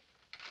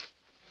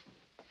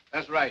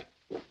 That's right.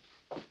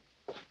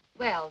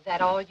 Well, that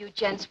all you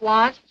gents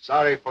want?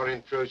 Sorry for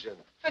intrusion.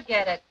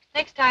 Forget it.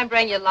 Next time,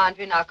 bring your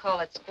laundry and I'll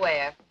call it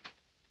square.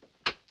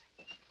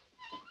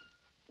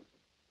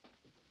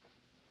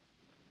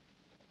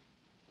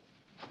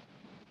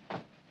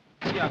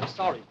 Yeah, I'm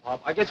sorry,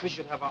 Pop. I guess we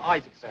should have our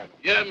eyes examined.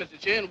 Yeah, Mr.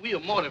 Chen, we are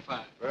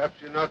mortified.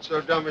 Perhaps you're not so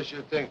dumb as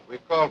you think. We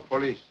call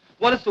police.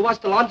 Want us to wash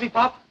the laundry,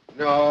 Pop?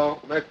 No,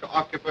 make the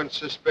occupants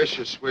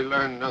suspicious. We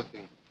learn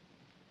nothing.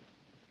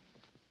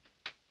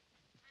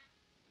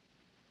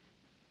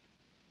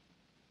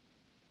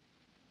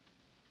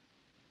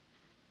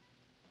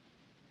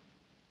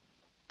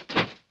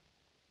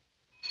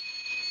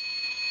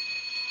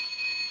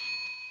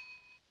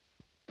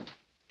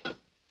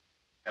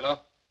 Hello?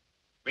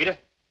 Rita?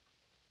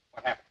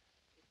 What happened?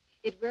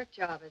 It worked,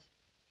 Jarvis.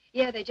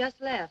 Yeah, they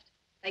just left.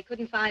 They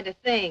couldn't find a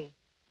thing.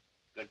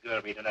 Good girl,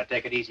 Rita. Now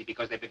take it easy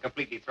because they've been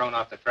completely thrown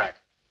off the track.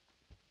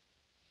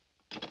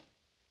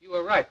 You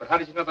were right, but how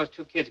did you know those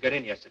 2 kids got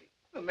in yesterday?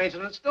 The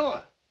maintenance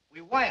door.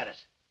 We wired it.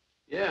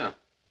 Yeah.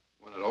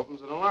 When it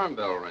opens, an alarm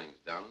bell rings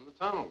down in the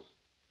tunnels.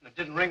 And it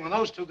didn't ring when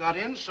those 2 got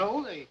in,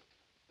 so they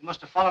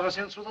must have followed us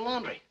in through the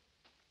laundry.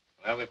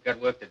 Well, we've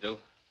got work to do.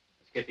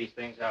 Let's get these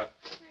things out.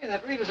 Hey,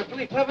 that Rita's a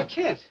pretty clever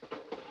kid.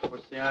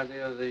 What's the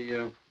idea of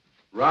the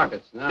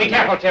rockets now? Be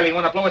careful, Taylor. You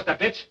want to blow us that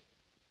bitch?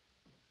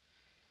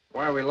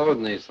 Why are we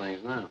loading these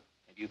things now?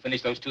 Have you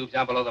finished those tubes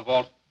down below the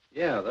vault?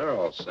 Yeah, they're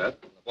all set.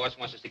 The boss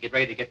wants us to get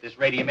ready to get this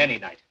radium any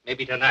night.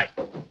 Maybe tonight.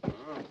 Oh.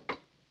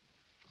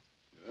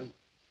 Good.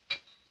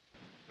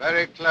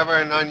 Very clever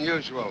and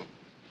unusual.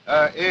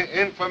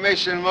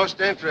 Information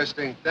most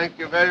interesting. Thank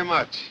you very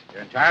much.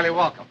 You're entirely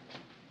welcome.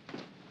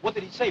 What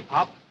did he say,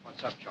 Pop?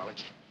 What's up, Charlie?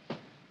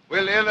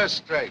 We'll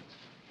illustrate.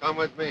 Come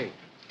with me.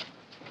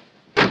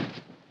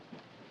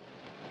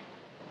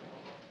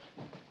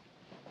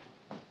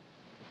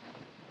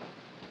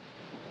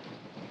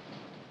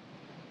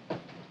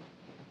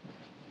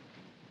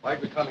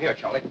 Why'd we come here,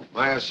 Charlie?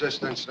 My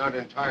assistant's not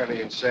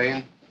entirely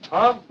insane.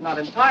 Huh? Not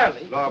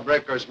entirely.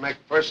 Lawbreakers make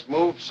first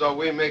move, so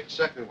we make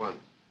second one.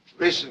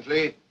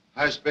 Recently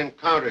has been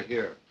counter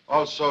here.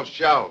 Also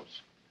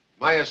shelves.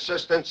 My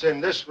assistant's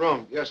in this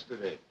room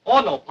yesterday.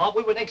 Oh, no, Pop.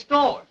 We were next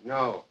door.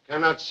 No,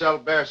 cannot sell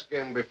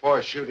bearskin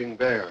before shooting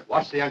bear.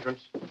 Watch the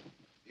entrance.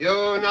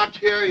 You not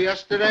here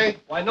yesterday?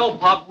 Why, no,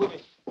 Pop.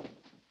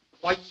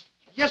 Why,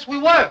 yes, we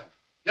were.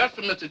 Yes,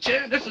 sir, Mr.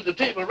 Chair. This is the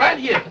table right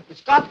here.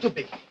 It's got to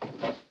be.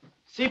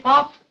 See,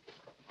 Pop?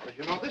 How did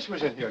you know this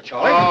was in here, Oh,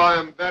 Charlie?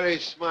 I'm a very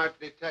smart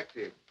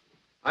detective.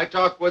 I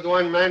talked with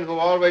one man who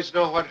always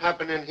know what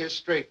happened in his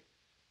street.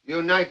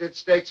 United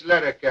States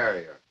letter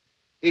carrier.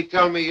 He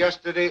tell me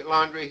yesterday,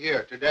 laundry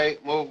here. Today,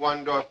 move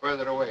one door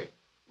further away.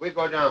 We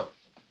go down.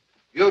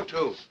 You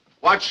two,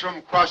 watch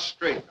from cross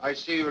street. I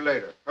see you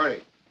later.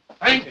 Hurry.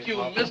 Thank you,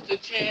 Mr.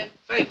 Chan.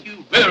 Thank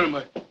you very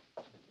much.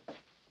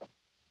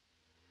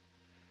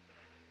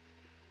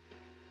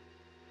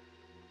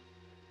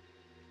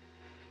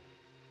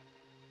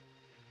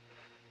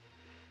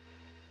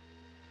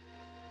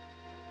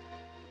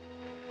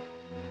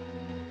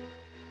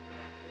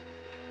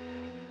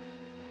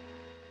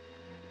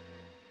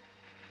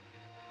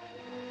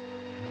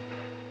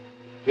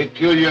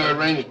 Peculiar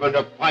arrangement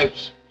of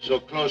pipes so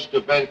close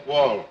to bank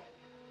wall.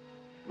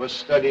 Must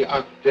study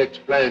architect's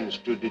plans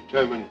to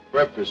determine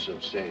purpose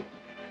of same.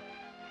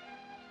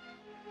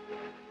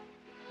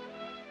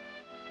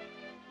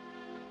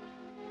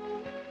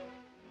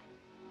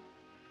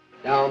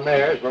 Down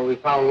there is where we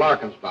found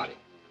Larkin's body.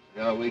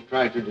 Now we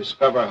try to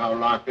discover how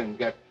Larkin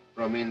get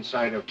from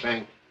inside a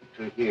bank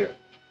to here.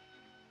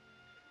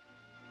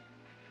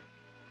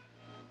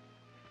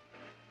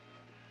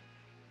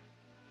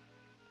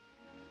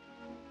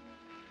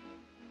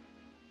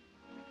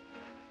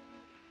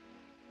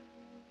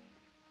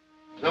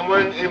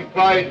 Someone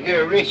employed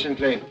here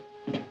recently.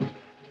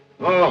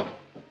 Oh,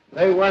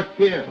 they work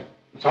here.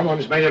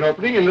 Someone's made an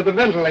opening into the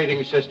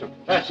ventilating system.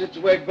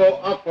 Passageway go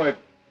upward,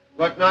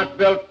 but not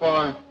built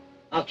for.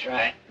 I'll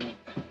try.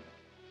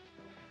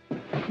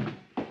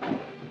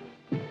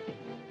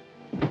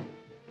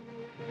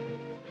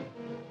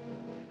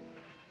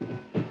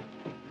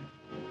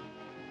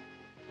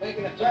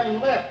 Making a turn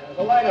left. There's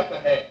a light up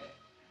ahead.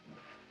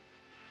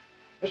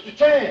 Mr.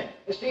 Chan,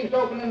 this seems to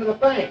open into the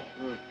bank.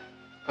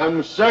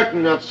 I'm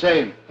certain of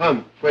same.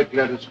 Come, quick,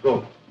 let us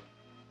go.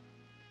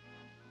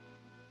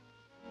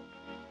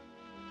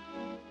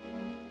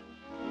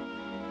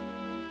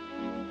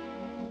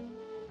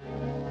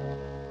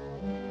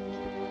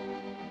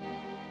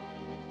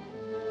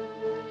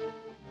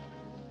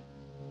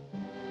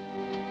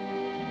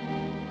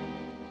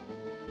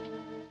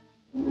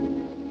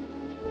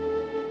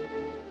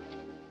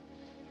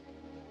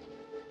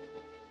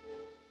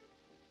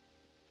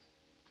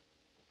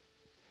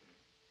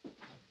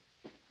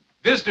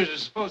 Visitors are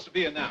supposed to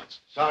be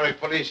announced. Sorry,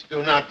 police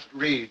do not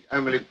read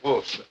Emily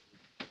Post.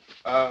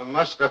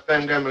 Must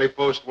offend Emily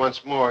Post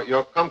once more.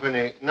 Your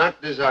company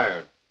not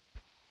desired.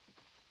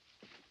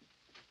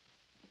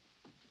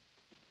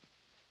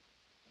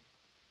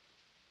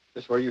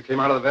 This where you came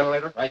out of the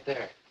ventilator? Right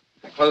there.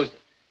 I closed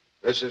it.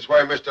 This is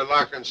where Mr.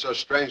 Larkin so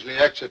strangely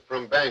exit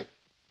from bank.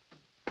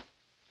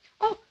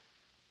 Oh,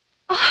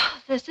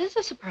 this is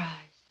a surprise.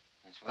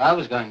 That's what I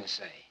was going to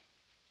say.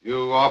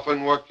 You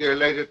often work here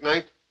late at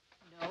night?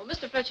 No,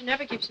 Mr. Fletcher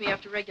never keeps me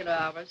after regular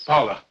hours.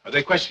 Paula, are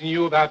they questioning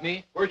you about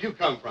me? Where'd you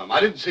come from? I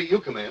didn't see you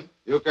come in.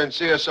 You can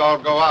see us all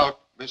go out.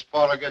 Miss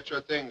Paula, get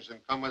your things and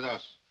come with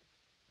us.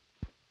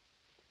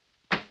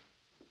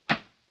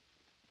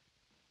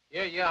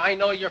 Yeah, I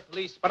know you're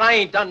police, but I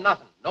ain't done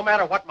nothing, no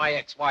matter what my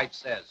ex-wife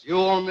says. You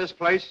own this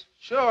place?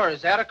 Sure,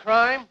 is that a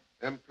crime?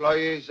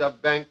 Employees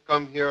of bank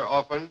come here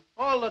often?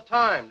 All the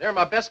time. They're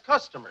my best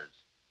customers.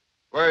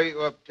 Where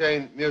you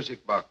obtain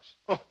music box?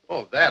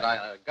 That.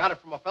 I got it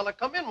from a fella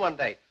come in one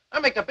day. I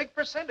make a big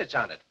percentage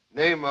on it.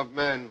 Name of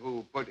man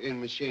who put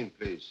in machine,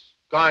 please.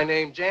 Guy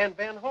named Jan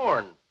Van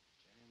Horn.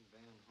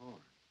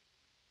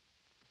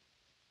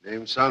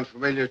 Name sound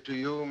familiar to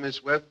you,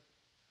 Miss Webb?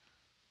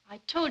 I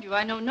told you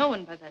I know no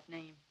one by that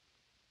name.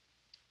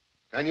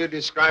 Can you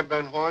describe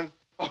Van Horn?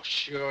 Oh,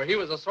 sure. He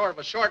was a sort of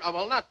a short,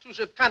 well, not too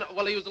short, kind of,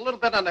 well, he was a little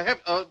bit on the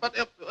heavy,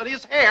 but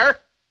his hair.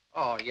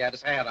 Oh, he had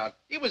his hat on.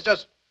 He was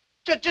just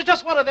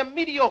one of them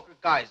mediocre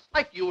guys,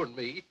 like you and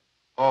me.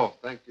 Oh,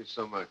 thank you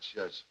so much.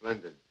 Yes,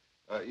 splendid.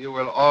 You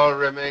will all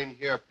remain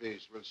here,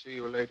 please. We'll see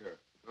you later.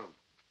 Come.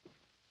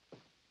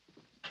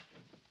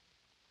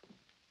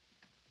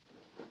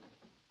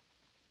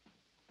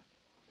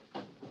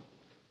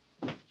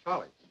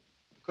 Charlie,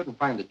 we couldn't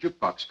find the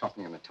jukebox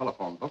company in the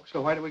telephone book,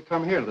 so why did we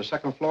come here to the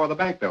second floor of the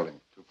bank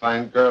building? To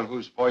find girl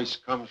whose voice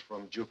comes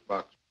from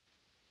jukebox.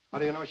 How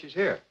do you know she's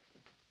here?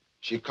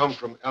 She come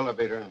from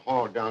elevator and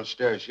hall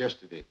downstairs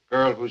yesterday.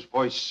 Girl whose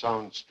voice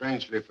sounds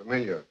strangely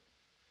familiar.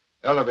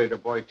 Elevator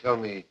boy tell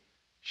me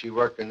she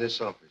work in this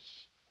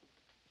office.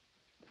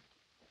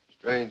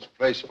 Strange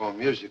place for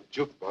music,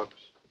 jukebox.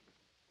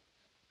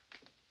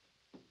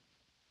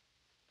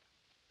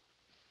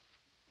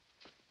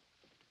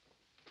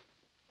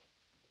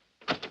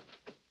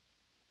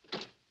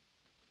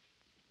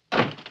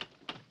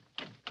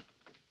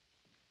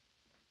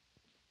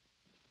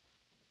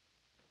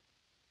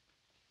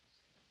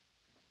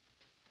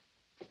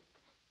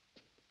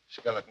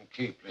 skeleton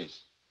key,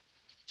 please.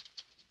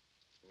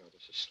 You know,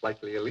 this is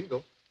slightly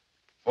illegal.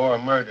 4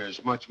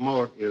 murders, much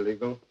more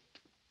illegal.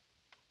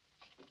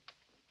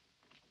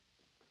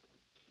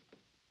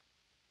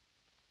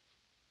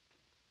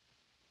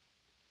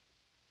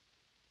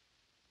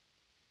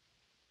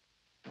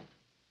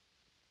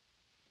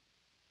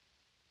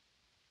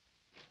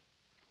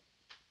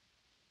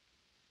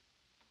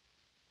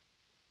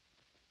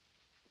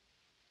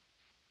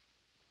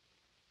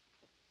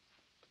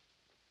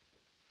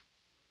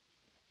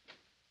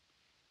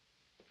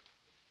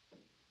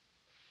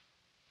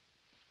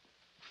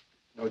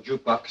 No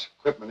jukebox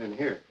equipment in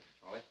here,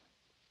 Charlie.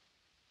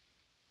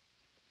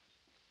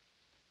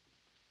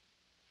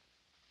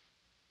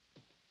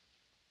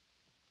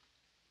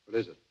 What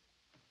is it?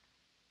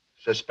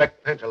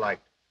 Suspect pentolite.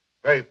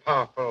 Very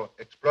powerful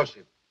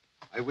explosive.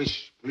 I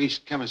wish police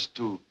chemists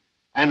to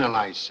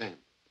analyze same.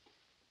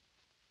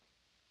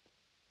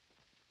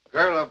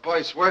 Girl or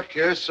boys work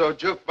here, so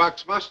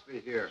jukebox must be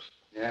here.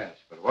 Yes,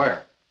 but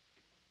where?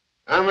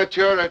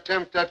 Amateur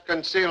attempt at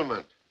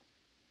concealment.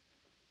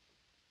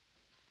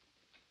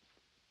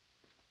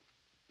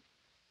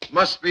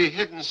 Must be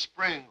hidden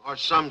spring or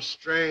some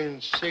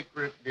strange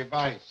secret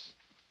device.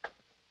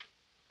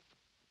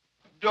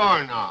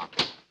 Doorknob.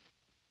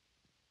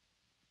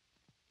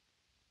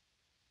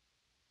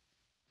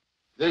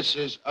 This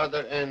is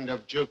other end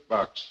of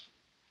jukebox.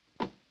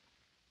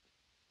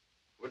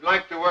 Would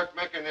like to work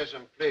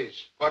mechanism,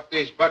 please. What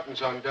these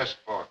buttons on desk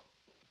for?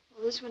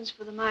 Well, this one's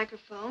for the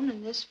microphone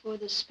and this for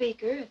the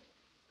speaker.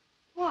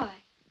 Why?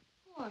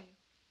 Who are you?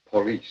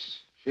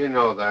 Police. She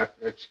know that.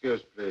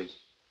 Excuse, please.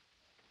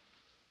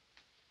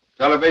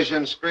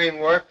 Television screen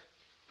work?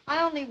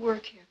 I only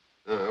work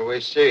here.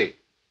 We see.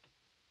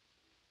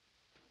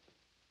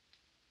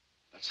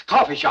 That's the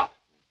coffee shop.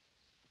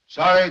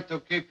 Sorry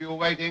to keep you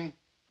waiting.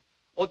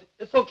 Oh,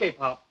 it's okay,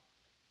 Pop.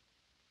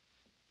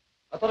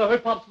 I thought I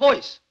heard Pop's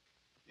voice.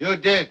 You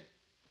did.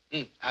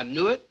 I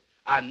knew it.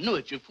 I knew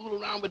it. You fool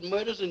around with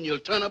murders and you'll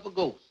turn up a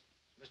ghost.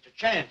 Mr.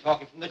 Chan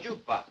talking from the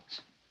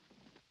jukebox.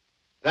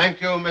 Thank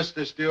you,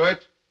 Mr.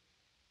 Stewart.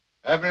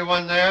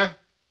 Everyone there?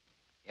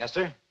 Yes,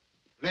 sir.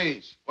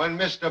 Please, when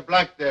Mr.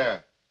 Black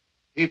there,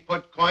 he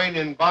put coin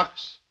in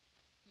box?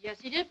 Yes,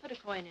 he did put a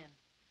coin in.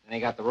 And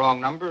he got the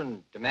wrong number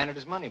and demanded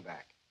his money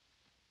back.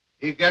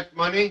 He get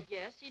money?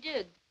 Yes, he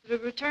did. The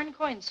return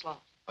coin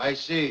slot. I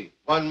see.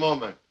 One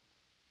moment.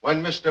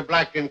 When Mr.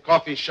 Black in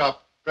coffee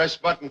shop press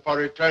button for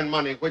return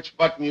money, which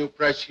button you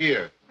press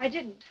here? I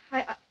didn't.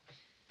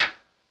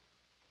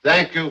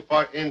 Thank you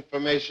for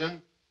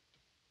information.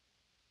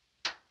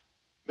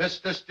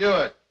 Mr.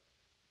 Stewart,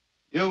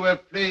 you will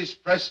please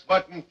press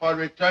button for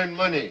return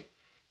money,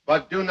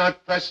 but do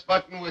not press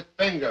button with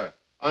finger.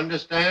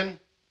 Understand?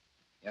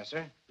 Yes,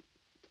 sir.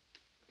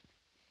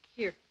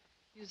 Here,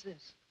 use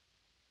this.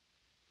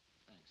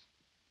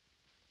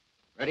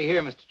 Ready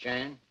here, Mr.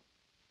 Chan.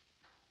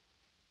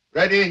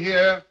 Ready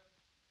here.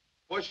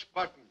 Push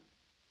button.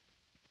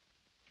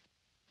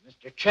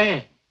 Mr.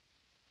 Chan,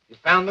 you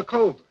found the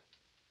Cobra.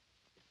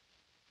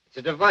 It's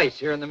a device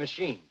here in the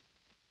machine.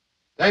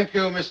 Thank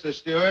you, Mr.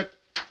 Stewart.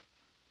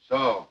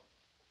 So,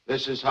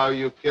 this is how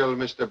you kill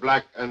Mr.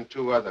 Black and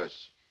 2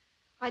 others.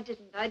 I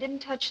didn't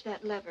touch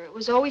that lever. It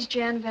was always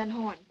Jan Van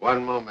Horn.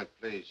 One moment,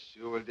 please.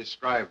 You will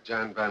describe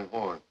Jan Van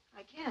Horn.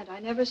 I can't. I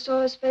never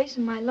saw his face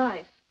in my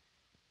life.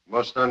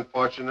 Most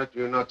unfortunate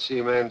you not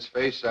see man's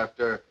face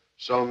after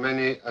so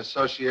many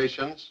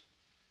associations.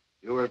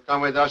 You will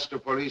come with us to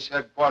police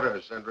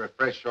headquarters and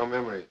refresh your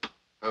memory.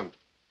 Come.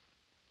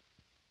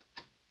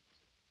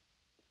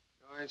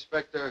 No,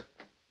 Inspector,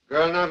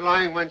 girl not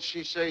lying when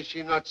she says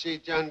she not see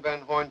Jan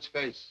Van Horn's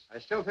face. I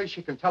still think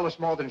she can tell us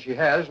more than she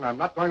has, and I'm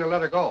not going to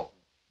let her go.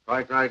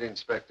 Quite right,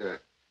 Inspector.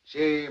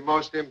 She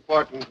most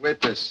important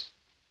witness.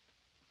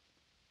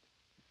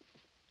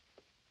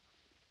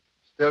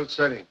 Still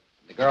sitting.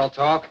 The girl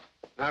talk?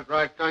 Not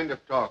right kind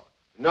of talk.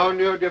 No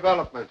new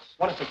developments.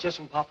 Want a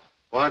suggestion, Pop?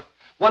 What?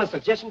 Want a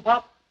suggestion,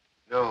 Pop?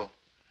 No.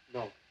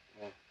 No.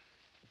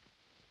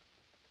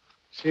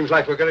 Seems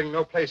like we're getting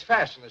no place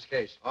fast in this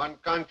case. On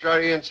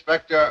contrary,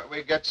 Inspector,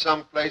 we get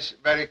someplace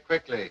very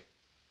quickly.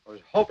 I was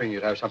hoping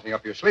you'd have something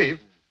up your sleeve.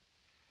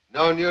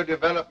 No new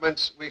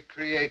developments, we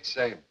create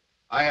same.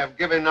 I have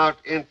given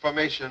out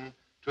information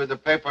to the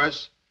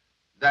papers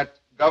that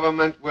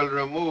government will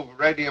remove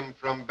radium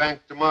from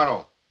bank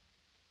tomorrow.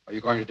 Are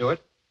you going to do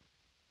it?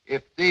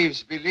 If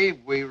thieves believe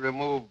we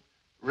remove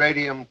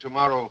radium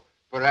tomorrow,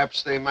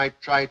 perhaps they might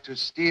try to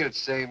steal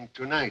same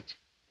tonight.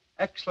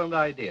 Excellent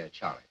idea,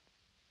 Charlie.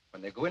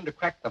 When they go in to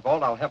crack the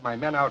vault, I'll have my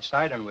men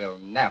outside and we'll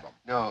nab them.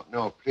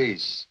 No,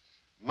 please.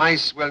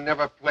 Mice will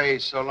never play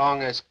so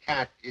long as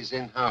cat is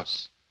in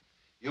house.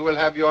 You will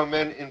have your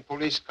men in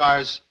police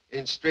cars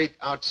in street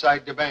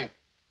outside the bank.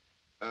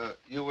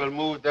 You will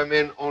move them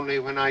in only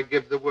when I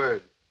give the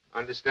word.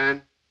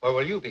 Understand? Where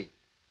will you be?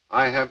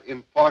 I have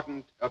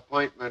important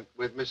appointment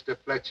with Mr.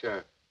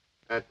 Fletcher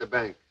at the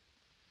bank.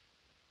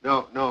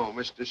 No,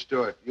 Mr.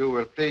 Stewart. You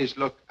will please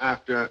look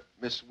after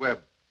Miss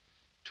Webb.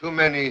 Too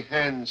many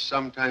hens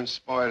sometimes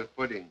spoil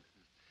pudding.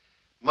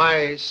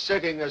 My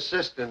sitting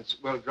assistants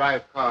will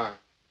drive car.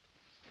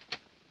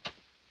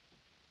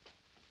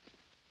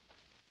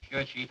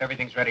 Sure, Chief.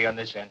 Everything's ready on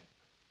this end.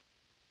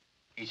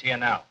 He's here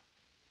now.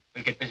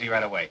 We'll get busy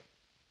right away.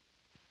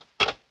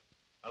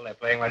 Well, they're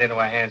playing right into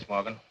our hands,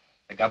 Morgan.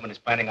 The government is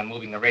planning on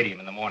moving the radium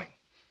in the morning.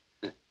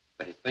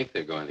 They think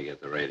they're going to get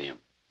the radium.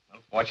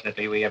 Well,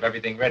 fortunately, we have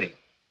everything ready.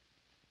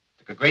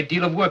 Took a great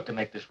deal of work to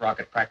make this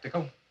rocket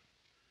practical.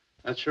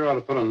 That sure ought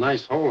to put a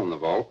nice hole in the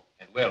vault.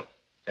 It will.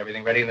 Is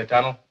everything ready in the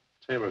tunnel?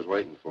 Taylor's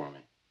waiting for me.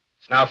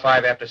 It's now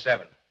 5 after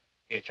 7.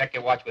 Here, check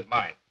your watch with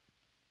mine.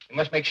 We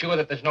must make sure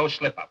that there's no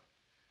slip-up.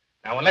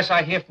 Now, unless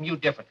I hear from you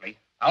differently,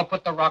 I'll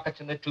put the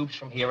rockets in the tubes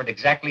from here at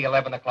exactly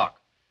 11 o'clock.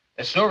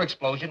 The sewer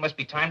explosion must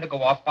be timed to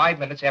go off 5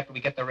 minutes after we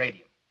get the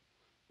radium.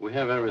 We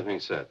have everything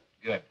set.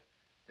 Good.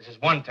 This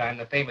is one time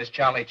the famous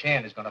Charlie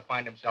Chan is going to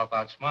find himself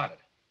outsmarted.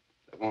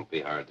 It won't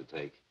be hard to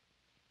take.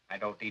 I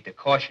don't need to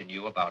caution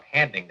you about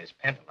handling this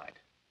pentolite.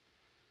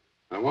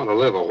 I want to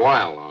live a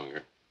while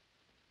longer.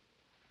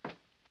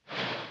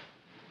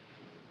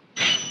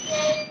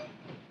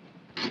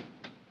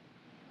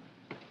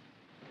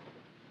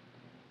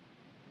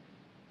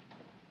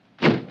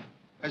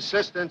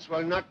 Assistance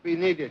will not be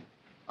needed.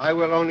 I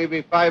will only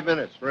be 5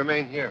 minutes.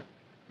 Remain here.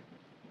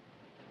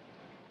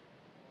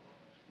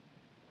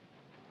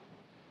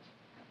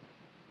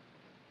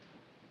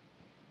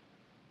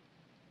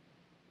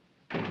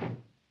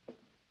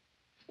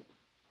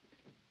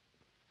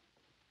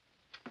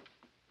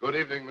 Good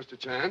evening, Mr.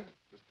 Chan.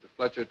 Mr.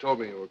 Fletcher told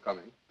me you were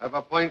coming. I have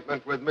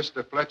appointment with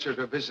Mr. Fletcher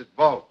to visit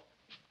vault.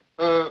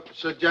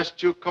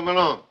 Suggest you come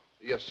along.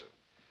 Yes, sir.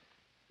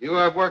 You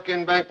have worked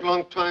in bank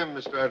long time,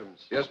 Mr.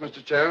 Adams. Yes,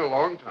 Mr. Chan, a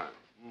long time.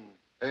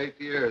 8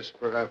 years,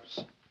 perhaps.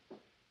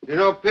 You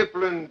know,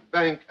 people in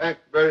bank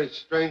act very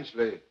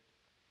strangely.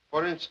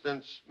 For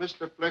instance,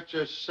 Mr.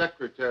 Fletcher's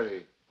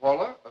secretary.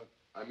 Paula?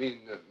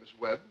 Miss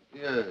Webb?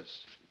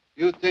 Yes.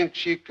 You think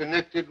she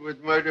connected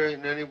with murder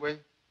in any way?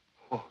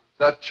 Oh,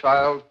 that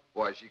child?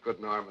 Why, she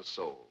couldn't harm a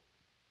soul.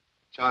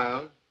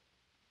 Child?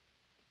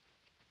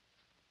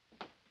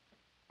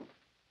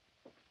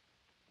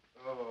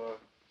 Oh,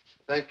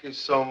 thank you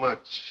so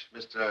much,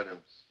 Mr.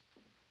 Adams.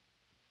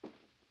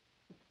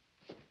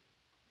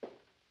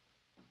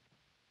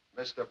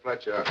 Mr.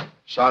 Fletcher,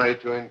 sorry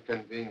to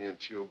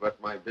inconvenience you, but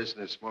my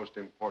business most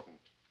important.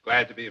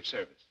 Glad to be of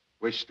service.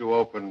 Wish to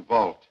open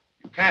vault.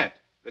 You can't.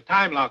 The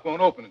time lock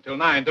won't open until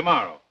 9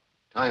 tomorrow.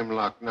 Time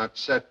lock not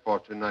set for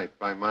tonight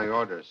by my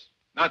orders.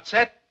 Not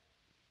set?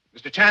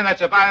 Mr. Chan,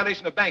 that's a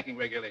violation of banking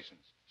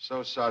regulations.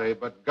 So sorry,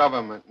 but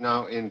government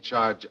now in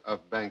charge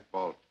of bank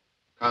vault.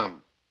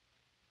 Come.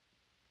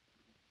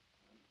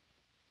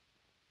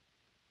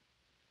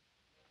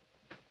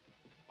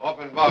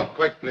 Open vault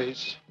quick,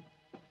 please.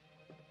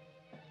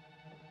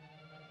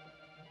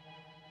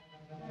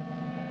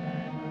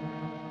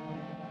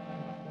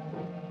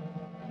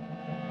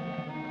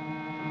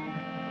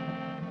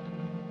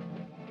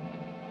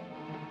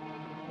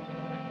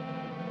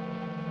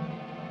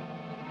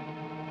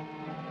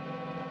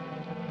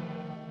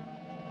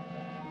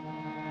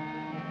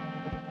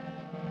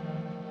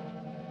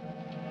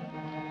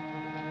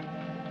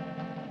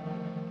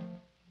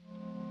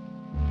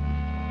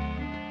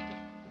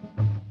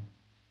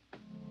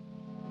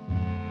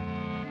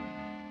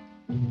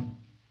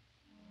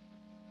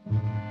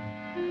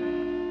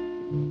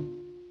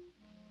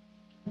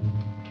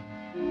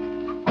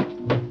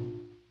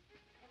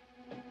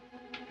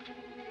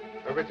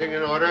 Everything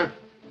in order?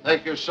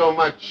 Thank you so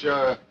much,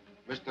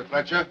 Mr.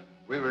 Fletcher.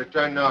 We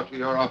return now to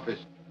your office.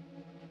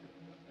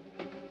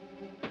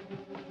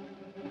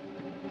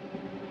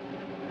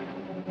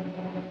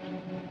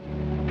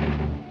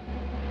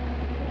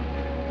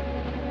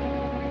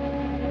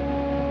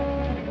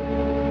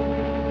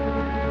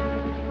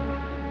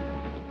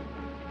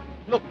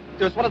 Look,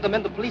 there's one of the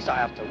men the police are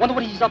after. Wonder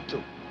what he's up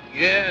to.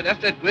 Yeah,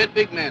 that's that great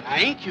big man. I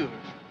ain't curious.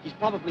 He's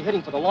probably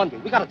heading for the laundry.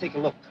 We gotta take a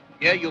look.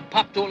 Yeah, your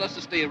pop told us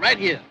to stay right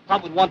here.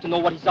 Pop would want to know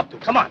what he's up to.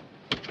 Come on.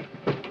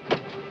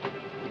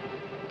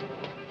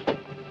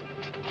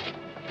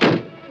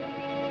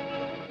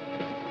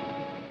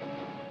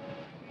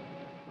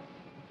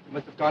 He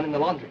must have gone in the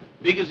laundry.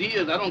 Big as he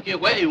is, I don't care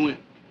where he went.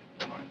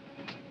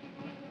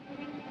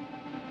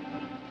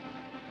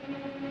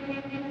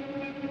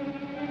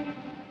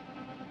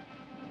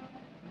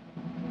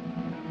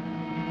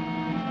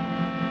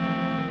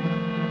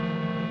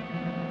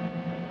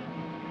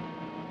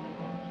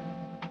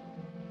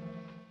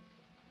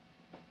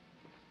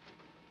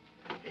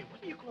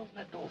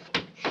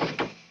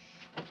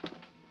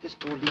 This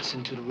door leads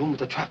into the room with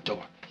the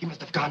trapdoor. He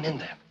must have gone in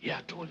there. Yeah,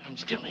 I told you, I'm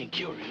still ain't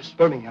curious.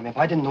 Birmingham, if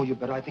I didn't know you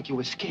better, I think you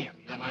were scared.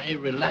 Yeah, and I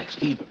ain't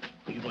relaxed either.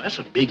 You know, that's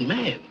a big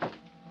man.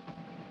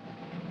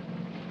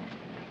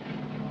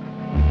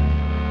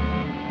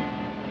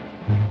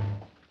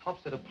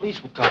 Pop said the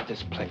police would guard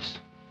this place.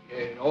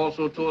 Yeah, he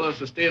also told us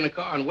to stay in the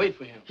car and wait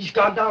for him. He's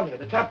gone down here.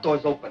 The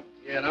trapdoor's open.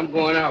 Yeah, and I'm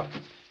going out.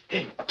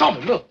 Hey,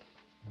 Tommy, look.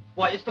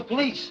 Why, it's the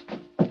police.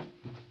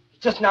 He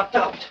just knocked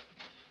out.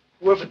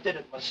 Whoever did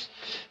it must...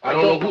 I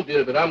don't know who did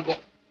it, but I'm going...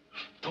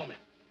 Tommy.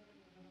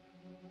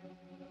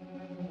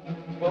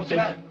 What's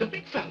that? The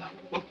big fella.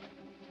 Well,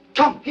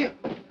 Tom, here.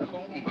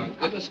 Oh, my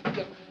goodness.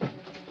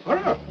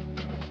 Hurry up.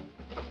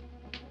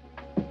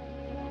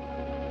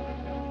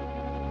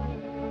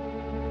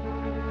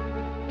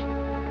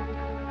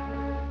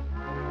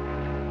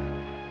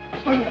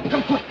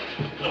 Come quick.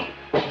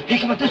 Hey,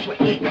 come on this way.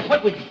 Hey,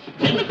 what with you?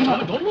 Hey, come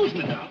on, don't lose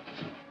me now.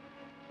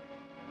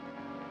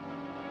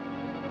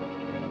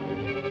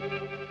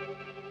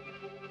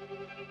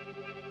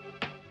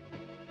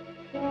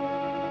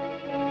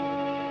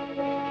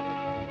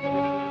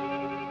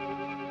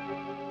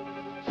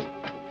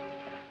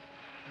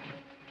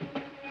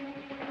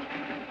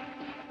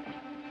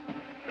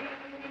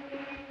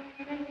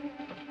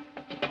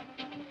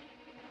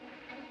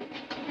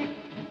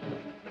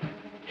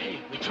 Hey,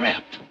 we're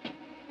trapped.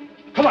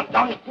 Come on,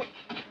 down here, quick.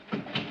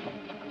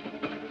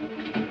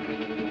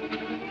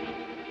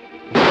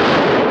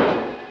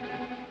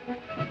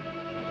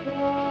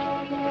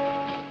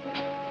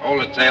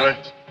 Hold it, Taylor.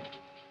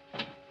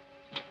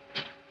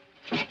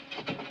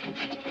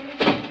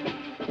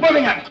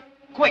 Birmingham,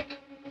 quick.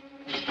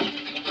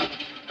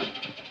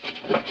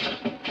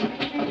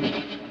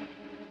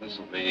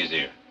 This'll be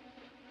easier.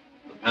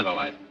 The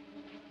pendulite.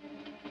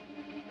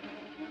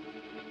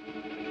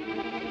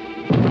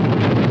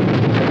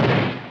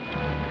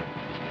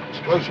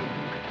 Explosion.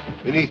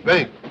 Beneath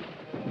bank.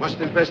 Must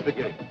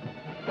investigate.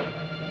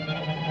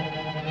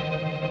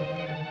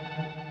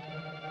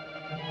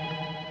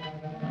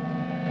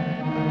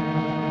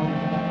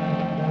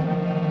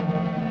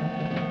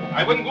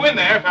 I wouldn't go in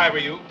there if I were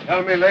you.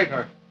 Tell me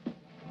later.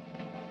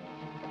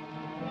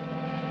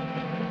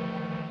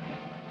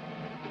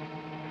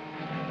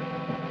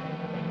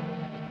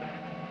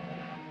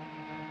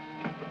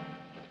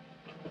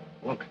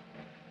 Look.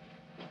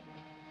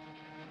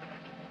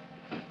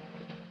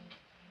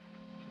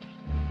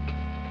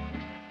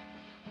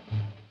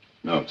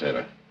 No,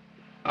 Taylor.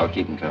 I'll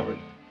keep him covered.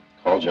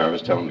 Call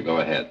Jarvis, tell him to go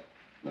ahead.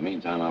 In the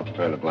meantime, I'll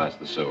prepare to blast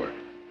the sewer.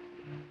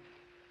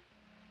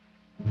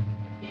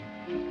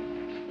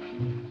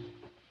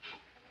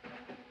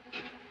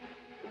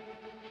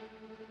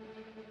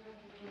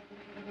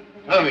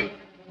 Tommy.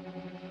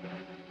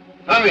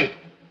 Tommy.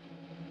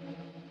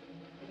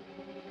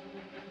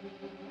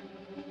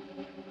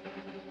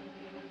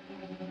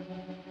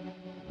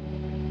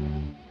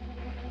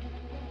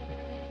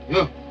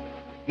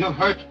 You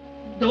hurt?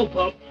 No,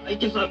 Pop. I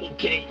guess I'm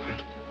okay.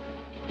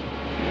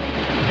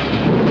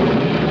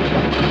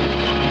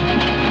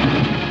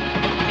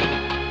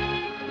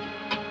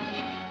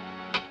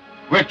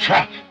 We're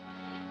trapped.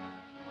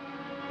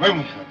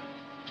 Birmingham.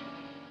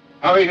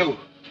 How are you?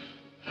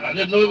 I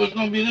didn't know it was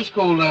going to be this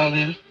cold down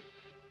here.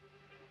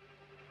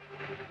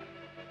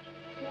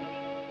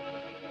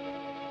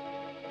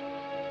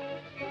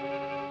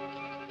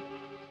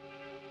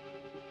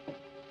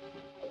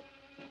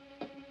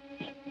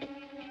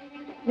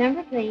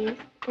 Number, please.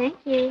 Thank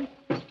you.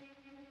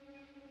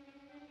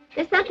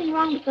 There's something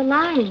wrong with the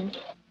lines.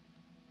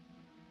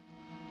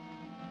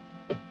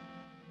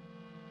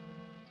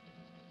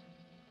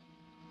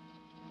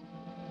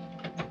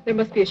 There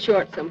must be a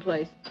short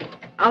someplace.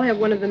 I'll have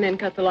one of the men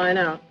cut the line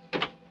out.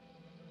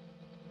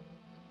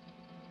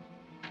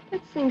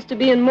 That seems to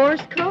be in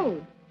Morse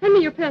code. Hand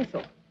me your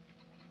pencil.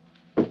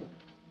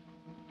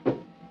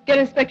 Get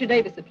Inspector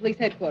Davis at police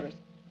headquarters.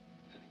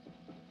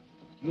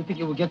 You think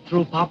you will get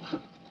through, Pop?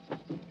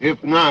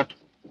 If not,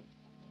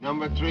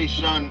 number 3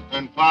 son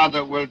and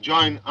father will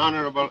join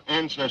honorable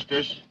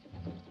ancestors.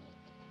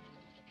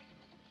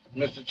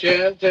 Mr.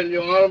 Chan, tell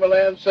your honorable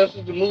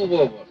ancestors to move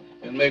over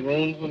and make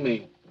room for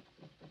me.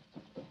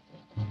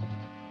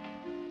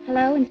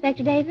 Hello,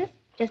 Inspector Davis?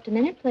 Just a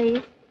minute,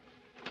 please.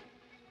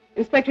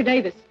 Inspector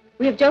Davis,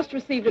 we have just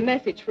received a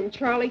message from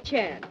Charlie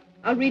Chan.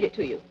 I'll read it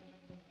to you.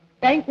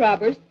 Bank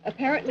robbers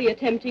apparently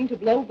attempting to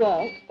blow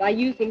vault by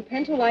using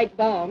pentolite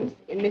bombs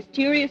in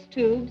mysterious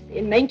tubes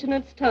in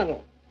maintenance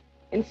tunnel.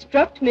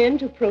 Instruct men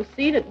to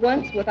proceed at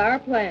once with our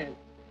plan.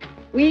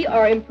 We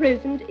are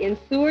imprisoned in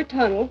sewer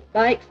tunnel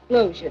by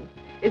explosion.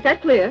 Is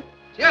that clear?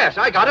 Yes,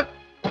 I got it.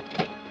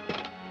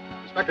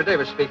 Inspector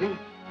Davis speaking.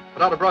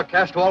 Put out a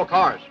broadcast to all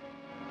cars.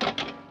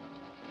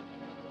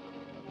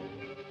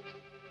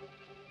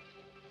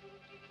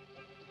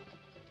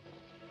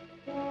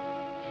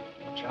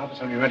 Jarvis,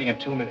 I'll be ready in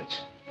 2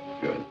 minutes.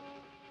 Good.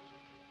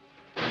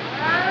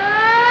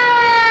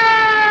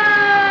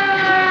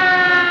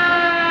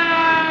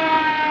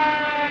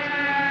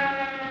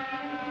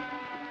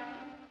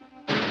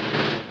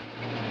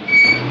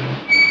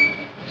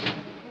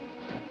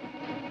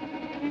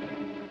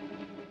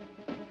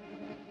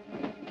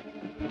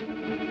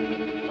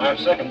 Five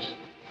seconds.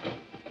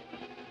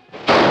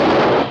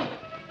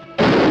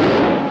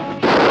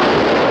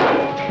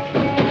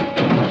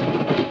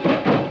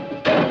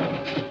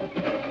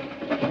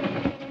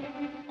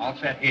 All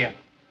set here.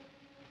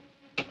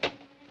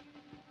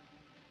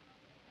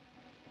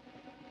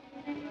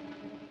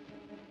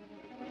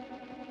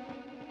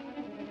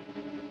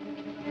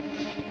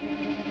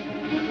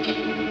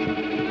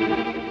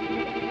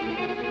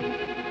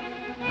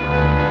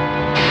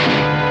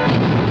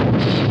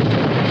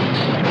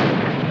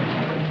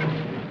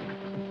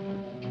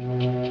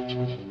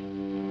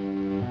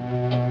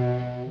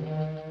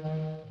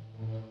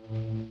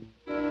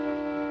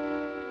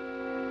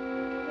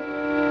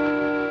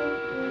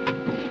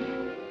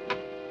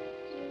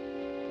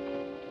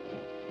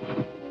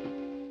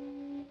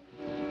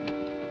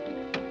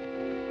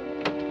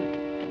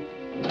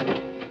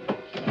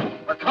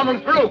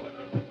 coming through.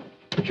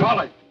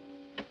 Charlie.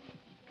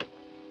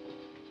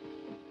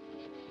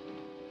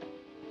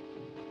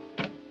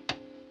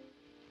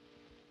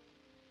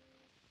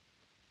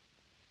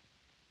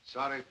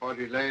 Sorry for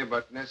delay,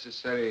 but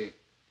necessary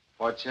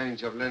for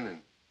change of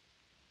linen.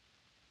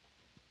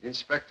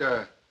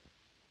 Inspector,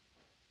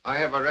 I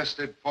have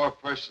arrested 4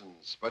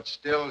 persons, but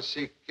still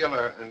seek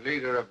killer and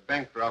leader of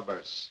bank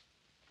robbers.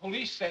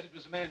 Police said it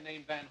was a man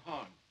named Van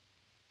Horn.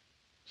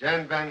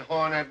 Jan Van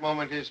Horn at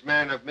moment is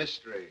man of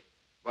mystery,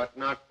 but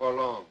not for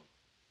long.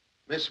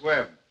 Miss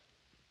Webb,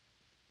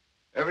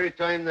 every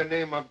time the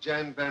name of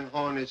Jan Van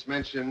Horn is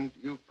mentioned,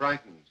 you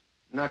frightened,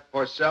 not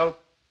for self,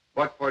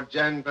 but for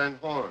Jan Van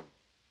Horn.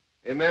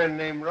 A man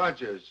named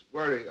Rogers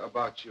worry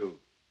about you.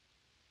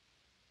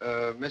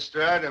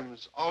 Mr.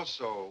 Adams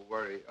also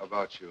worry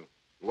about you.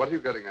 What are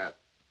you getting at?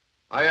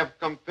 I have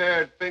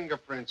compared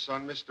fingerprints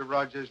on Mr.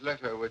 Rogers'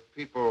 letter with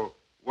people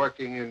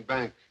working in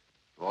bank.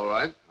 All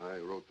right, I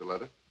wrote the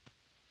letter.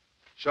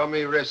 Show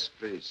me wrist,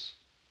 please.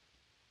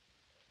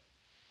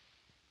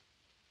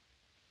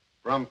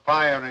 From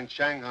fire in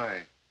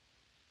Shanghai.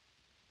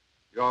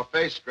 Your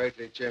face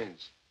greatly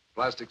changed.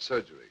 Plastic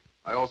surgery.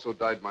 I also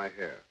dyed my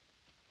hair.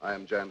 I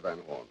am Jan Van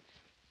Horn.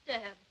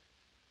 Dad.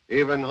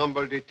 Even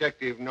humble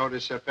detective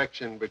notice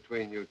affection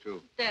between you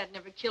two. Dad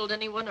never killed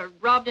anyone or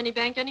robbed any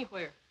bank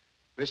anywhere.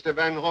 Mr.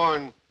 Van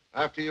Horn,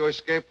 after you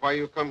escape, why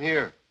you come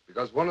here?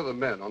 Because one of the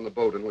men on the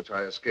boat in which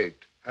I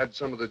escaped had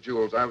some of the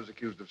jewels I was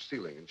accused of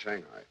stealing in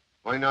Shanghai.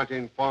 Why not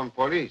inform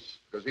police?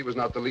 Because he was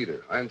not the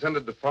leader. I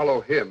intended to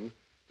follow him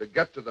to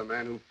get to the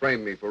man who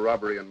framed me for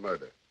robbery and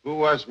murder. Who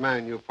was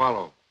man you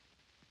follow?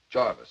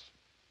 Jarvis.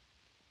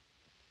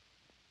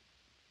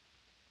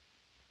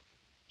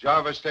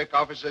 Jarvis take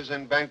offices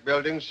in bank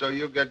buildings, so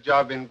you get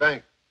job in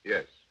bank.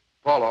 Yes.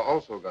 Paula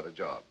also got a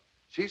job.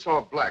 She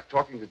saw Black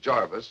talking to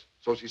Jarvis,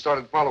 so she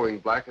started following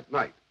Black at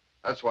night.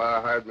 That's why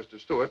I hired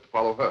Mr. Stewart to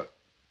follow her.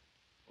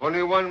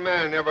 Only one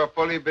man ever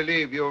fully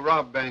believed you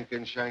robbed bank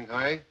in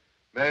Shanghai.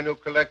 Man who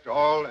collect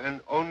all and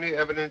only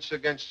evidence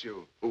against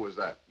you. Who was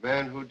that?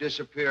 Man who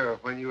disappear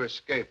when you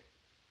escape.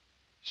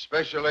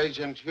 Special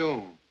Agent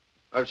Hume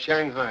of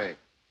Shanghai.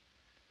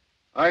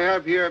 I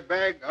have here a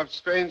bag of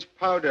strange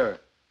powder,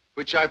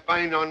 which I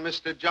find on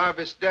Mr.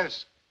 Jarvis'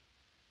 desk.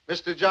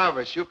 Mr.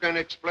 Jarvis, you can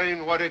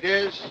explain what it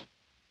is?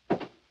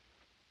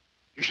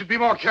 You should be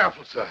more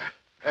careful, sir.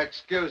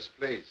 Excuse,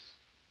 please.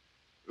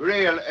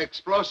 Real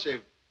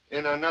explosive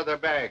in another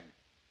bag.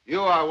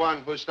 You are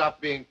one who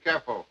stopped being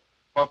careful.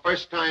 For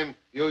first time,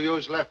 you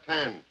use left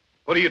hand.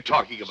 What are you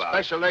talking about?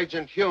 Special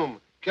Agent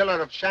Hume, killer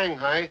of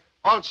Shanghai,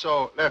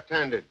 also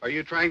left-handed. Are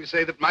you trying to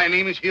say that my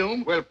name is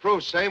Hume? Will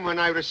prove same when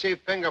I receive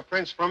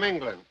fingerprints from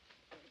England.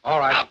 All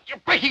right. Oh, you're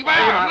breaking my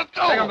arm. Let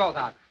go. Take them both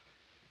out.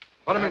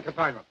 Put them in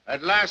confinement.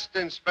 At last,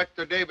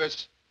 Inspector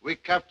Davis, we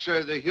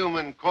capture the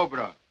human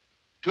Cobra.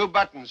 2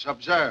 buttons,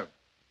 observe.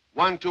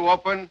 One to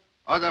open,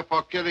 other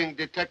for killing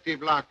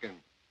Detective Larkin.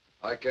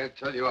 I can't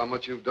tell you how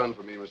much you've done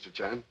for me, Mr.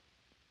 Chan.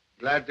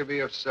 Glad to be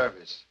of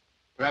service.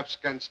 Perhaps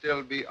can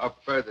still be of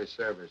further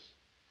service.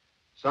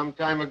 Some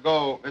time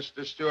ago,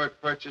 Mr.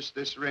 Stewart purchased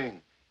this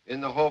ring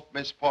in the hope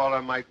Miss Paula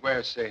might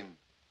wear same.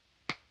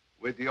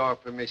 With your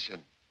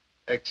permission.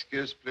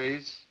 Excuse,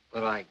 please.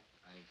 But I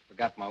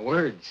forgot my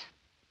words.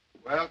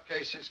 Well,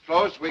 case is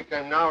closed. We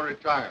can now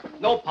retire.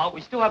 No, Pop,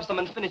 we still have some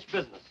unfinished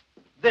business.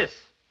 This.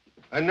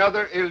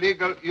 Another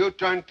illegal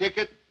U-turn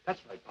ticket? That's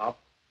right, Pop.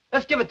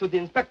 Let's give it to the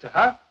inspector,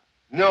 huh?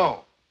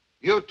 No.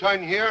 You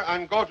turn here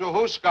and go to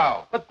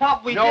Huskow. But,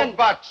 Pop, we No didn't...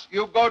 buts.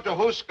 You go to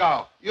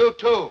Huskow. You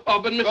too.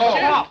 Oh, but Mr. Go.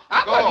 Chen,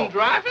 I Go. wasn't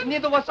driving.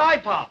 Neither was I,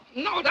 Pop.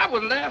 No, that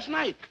was last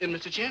night. And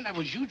Mr. Chen, that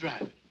was you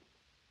driving.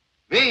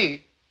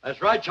 Me? That's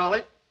right,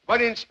 Charlie.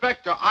 But,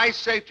 Inspector, I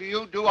say to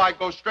you, do I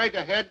go straight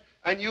ahead?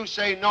 And you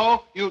say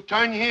no, you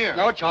turn here.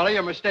 No, Charlie,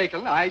 you're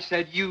mistaken. I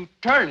said you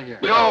turn here.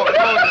 No,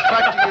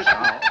 Inspector, you...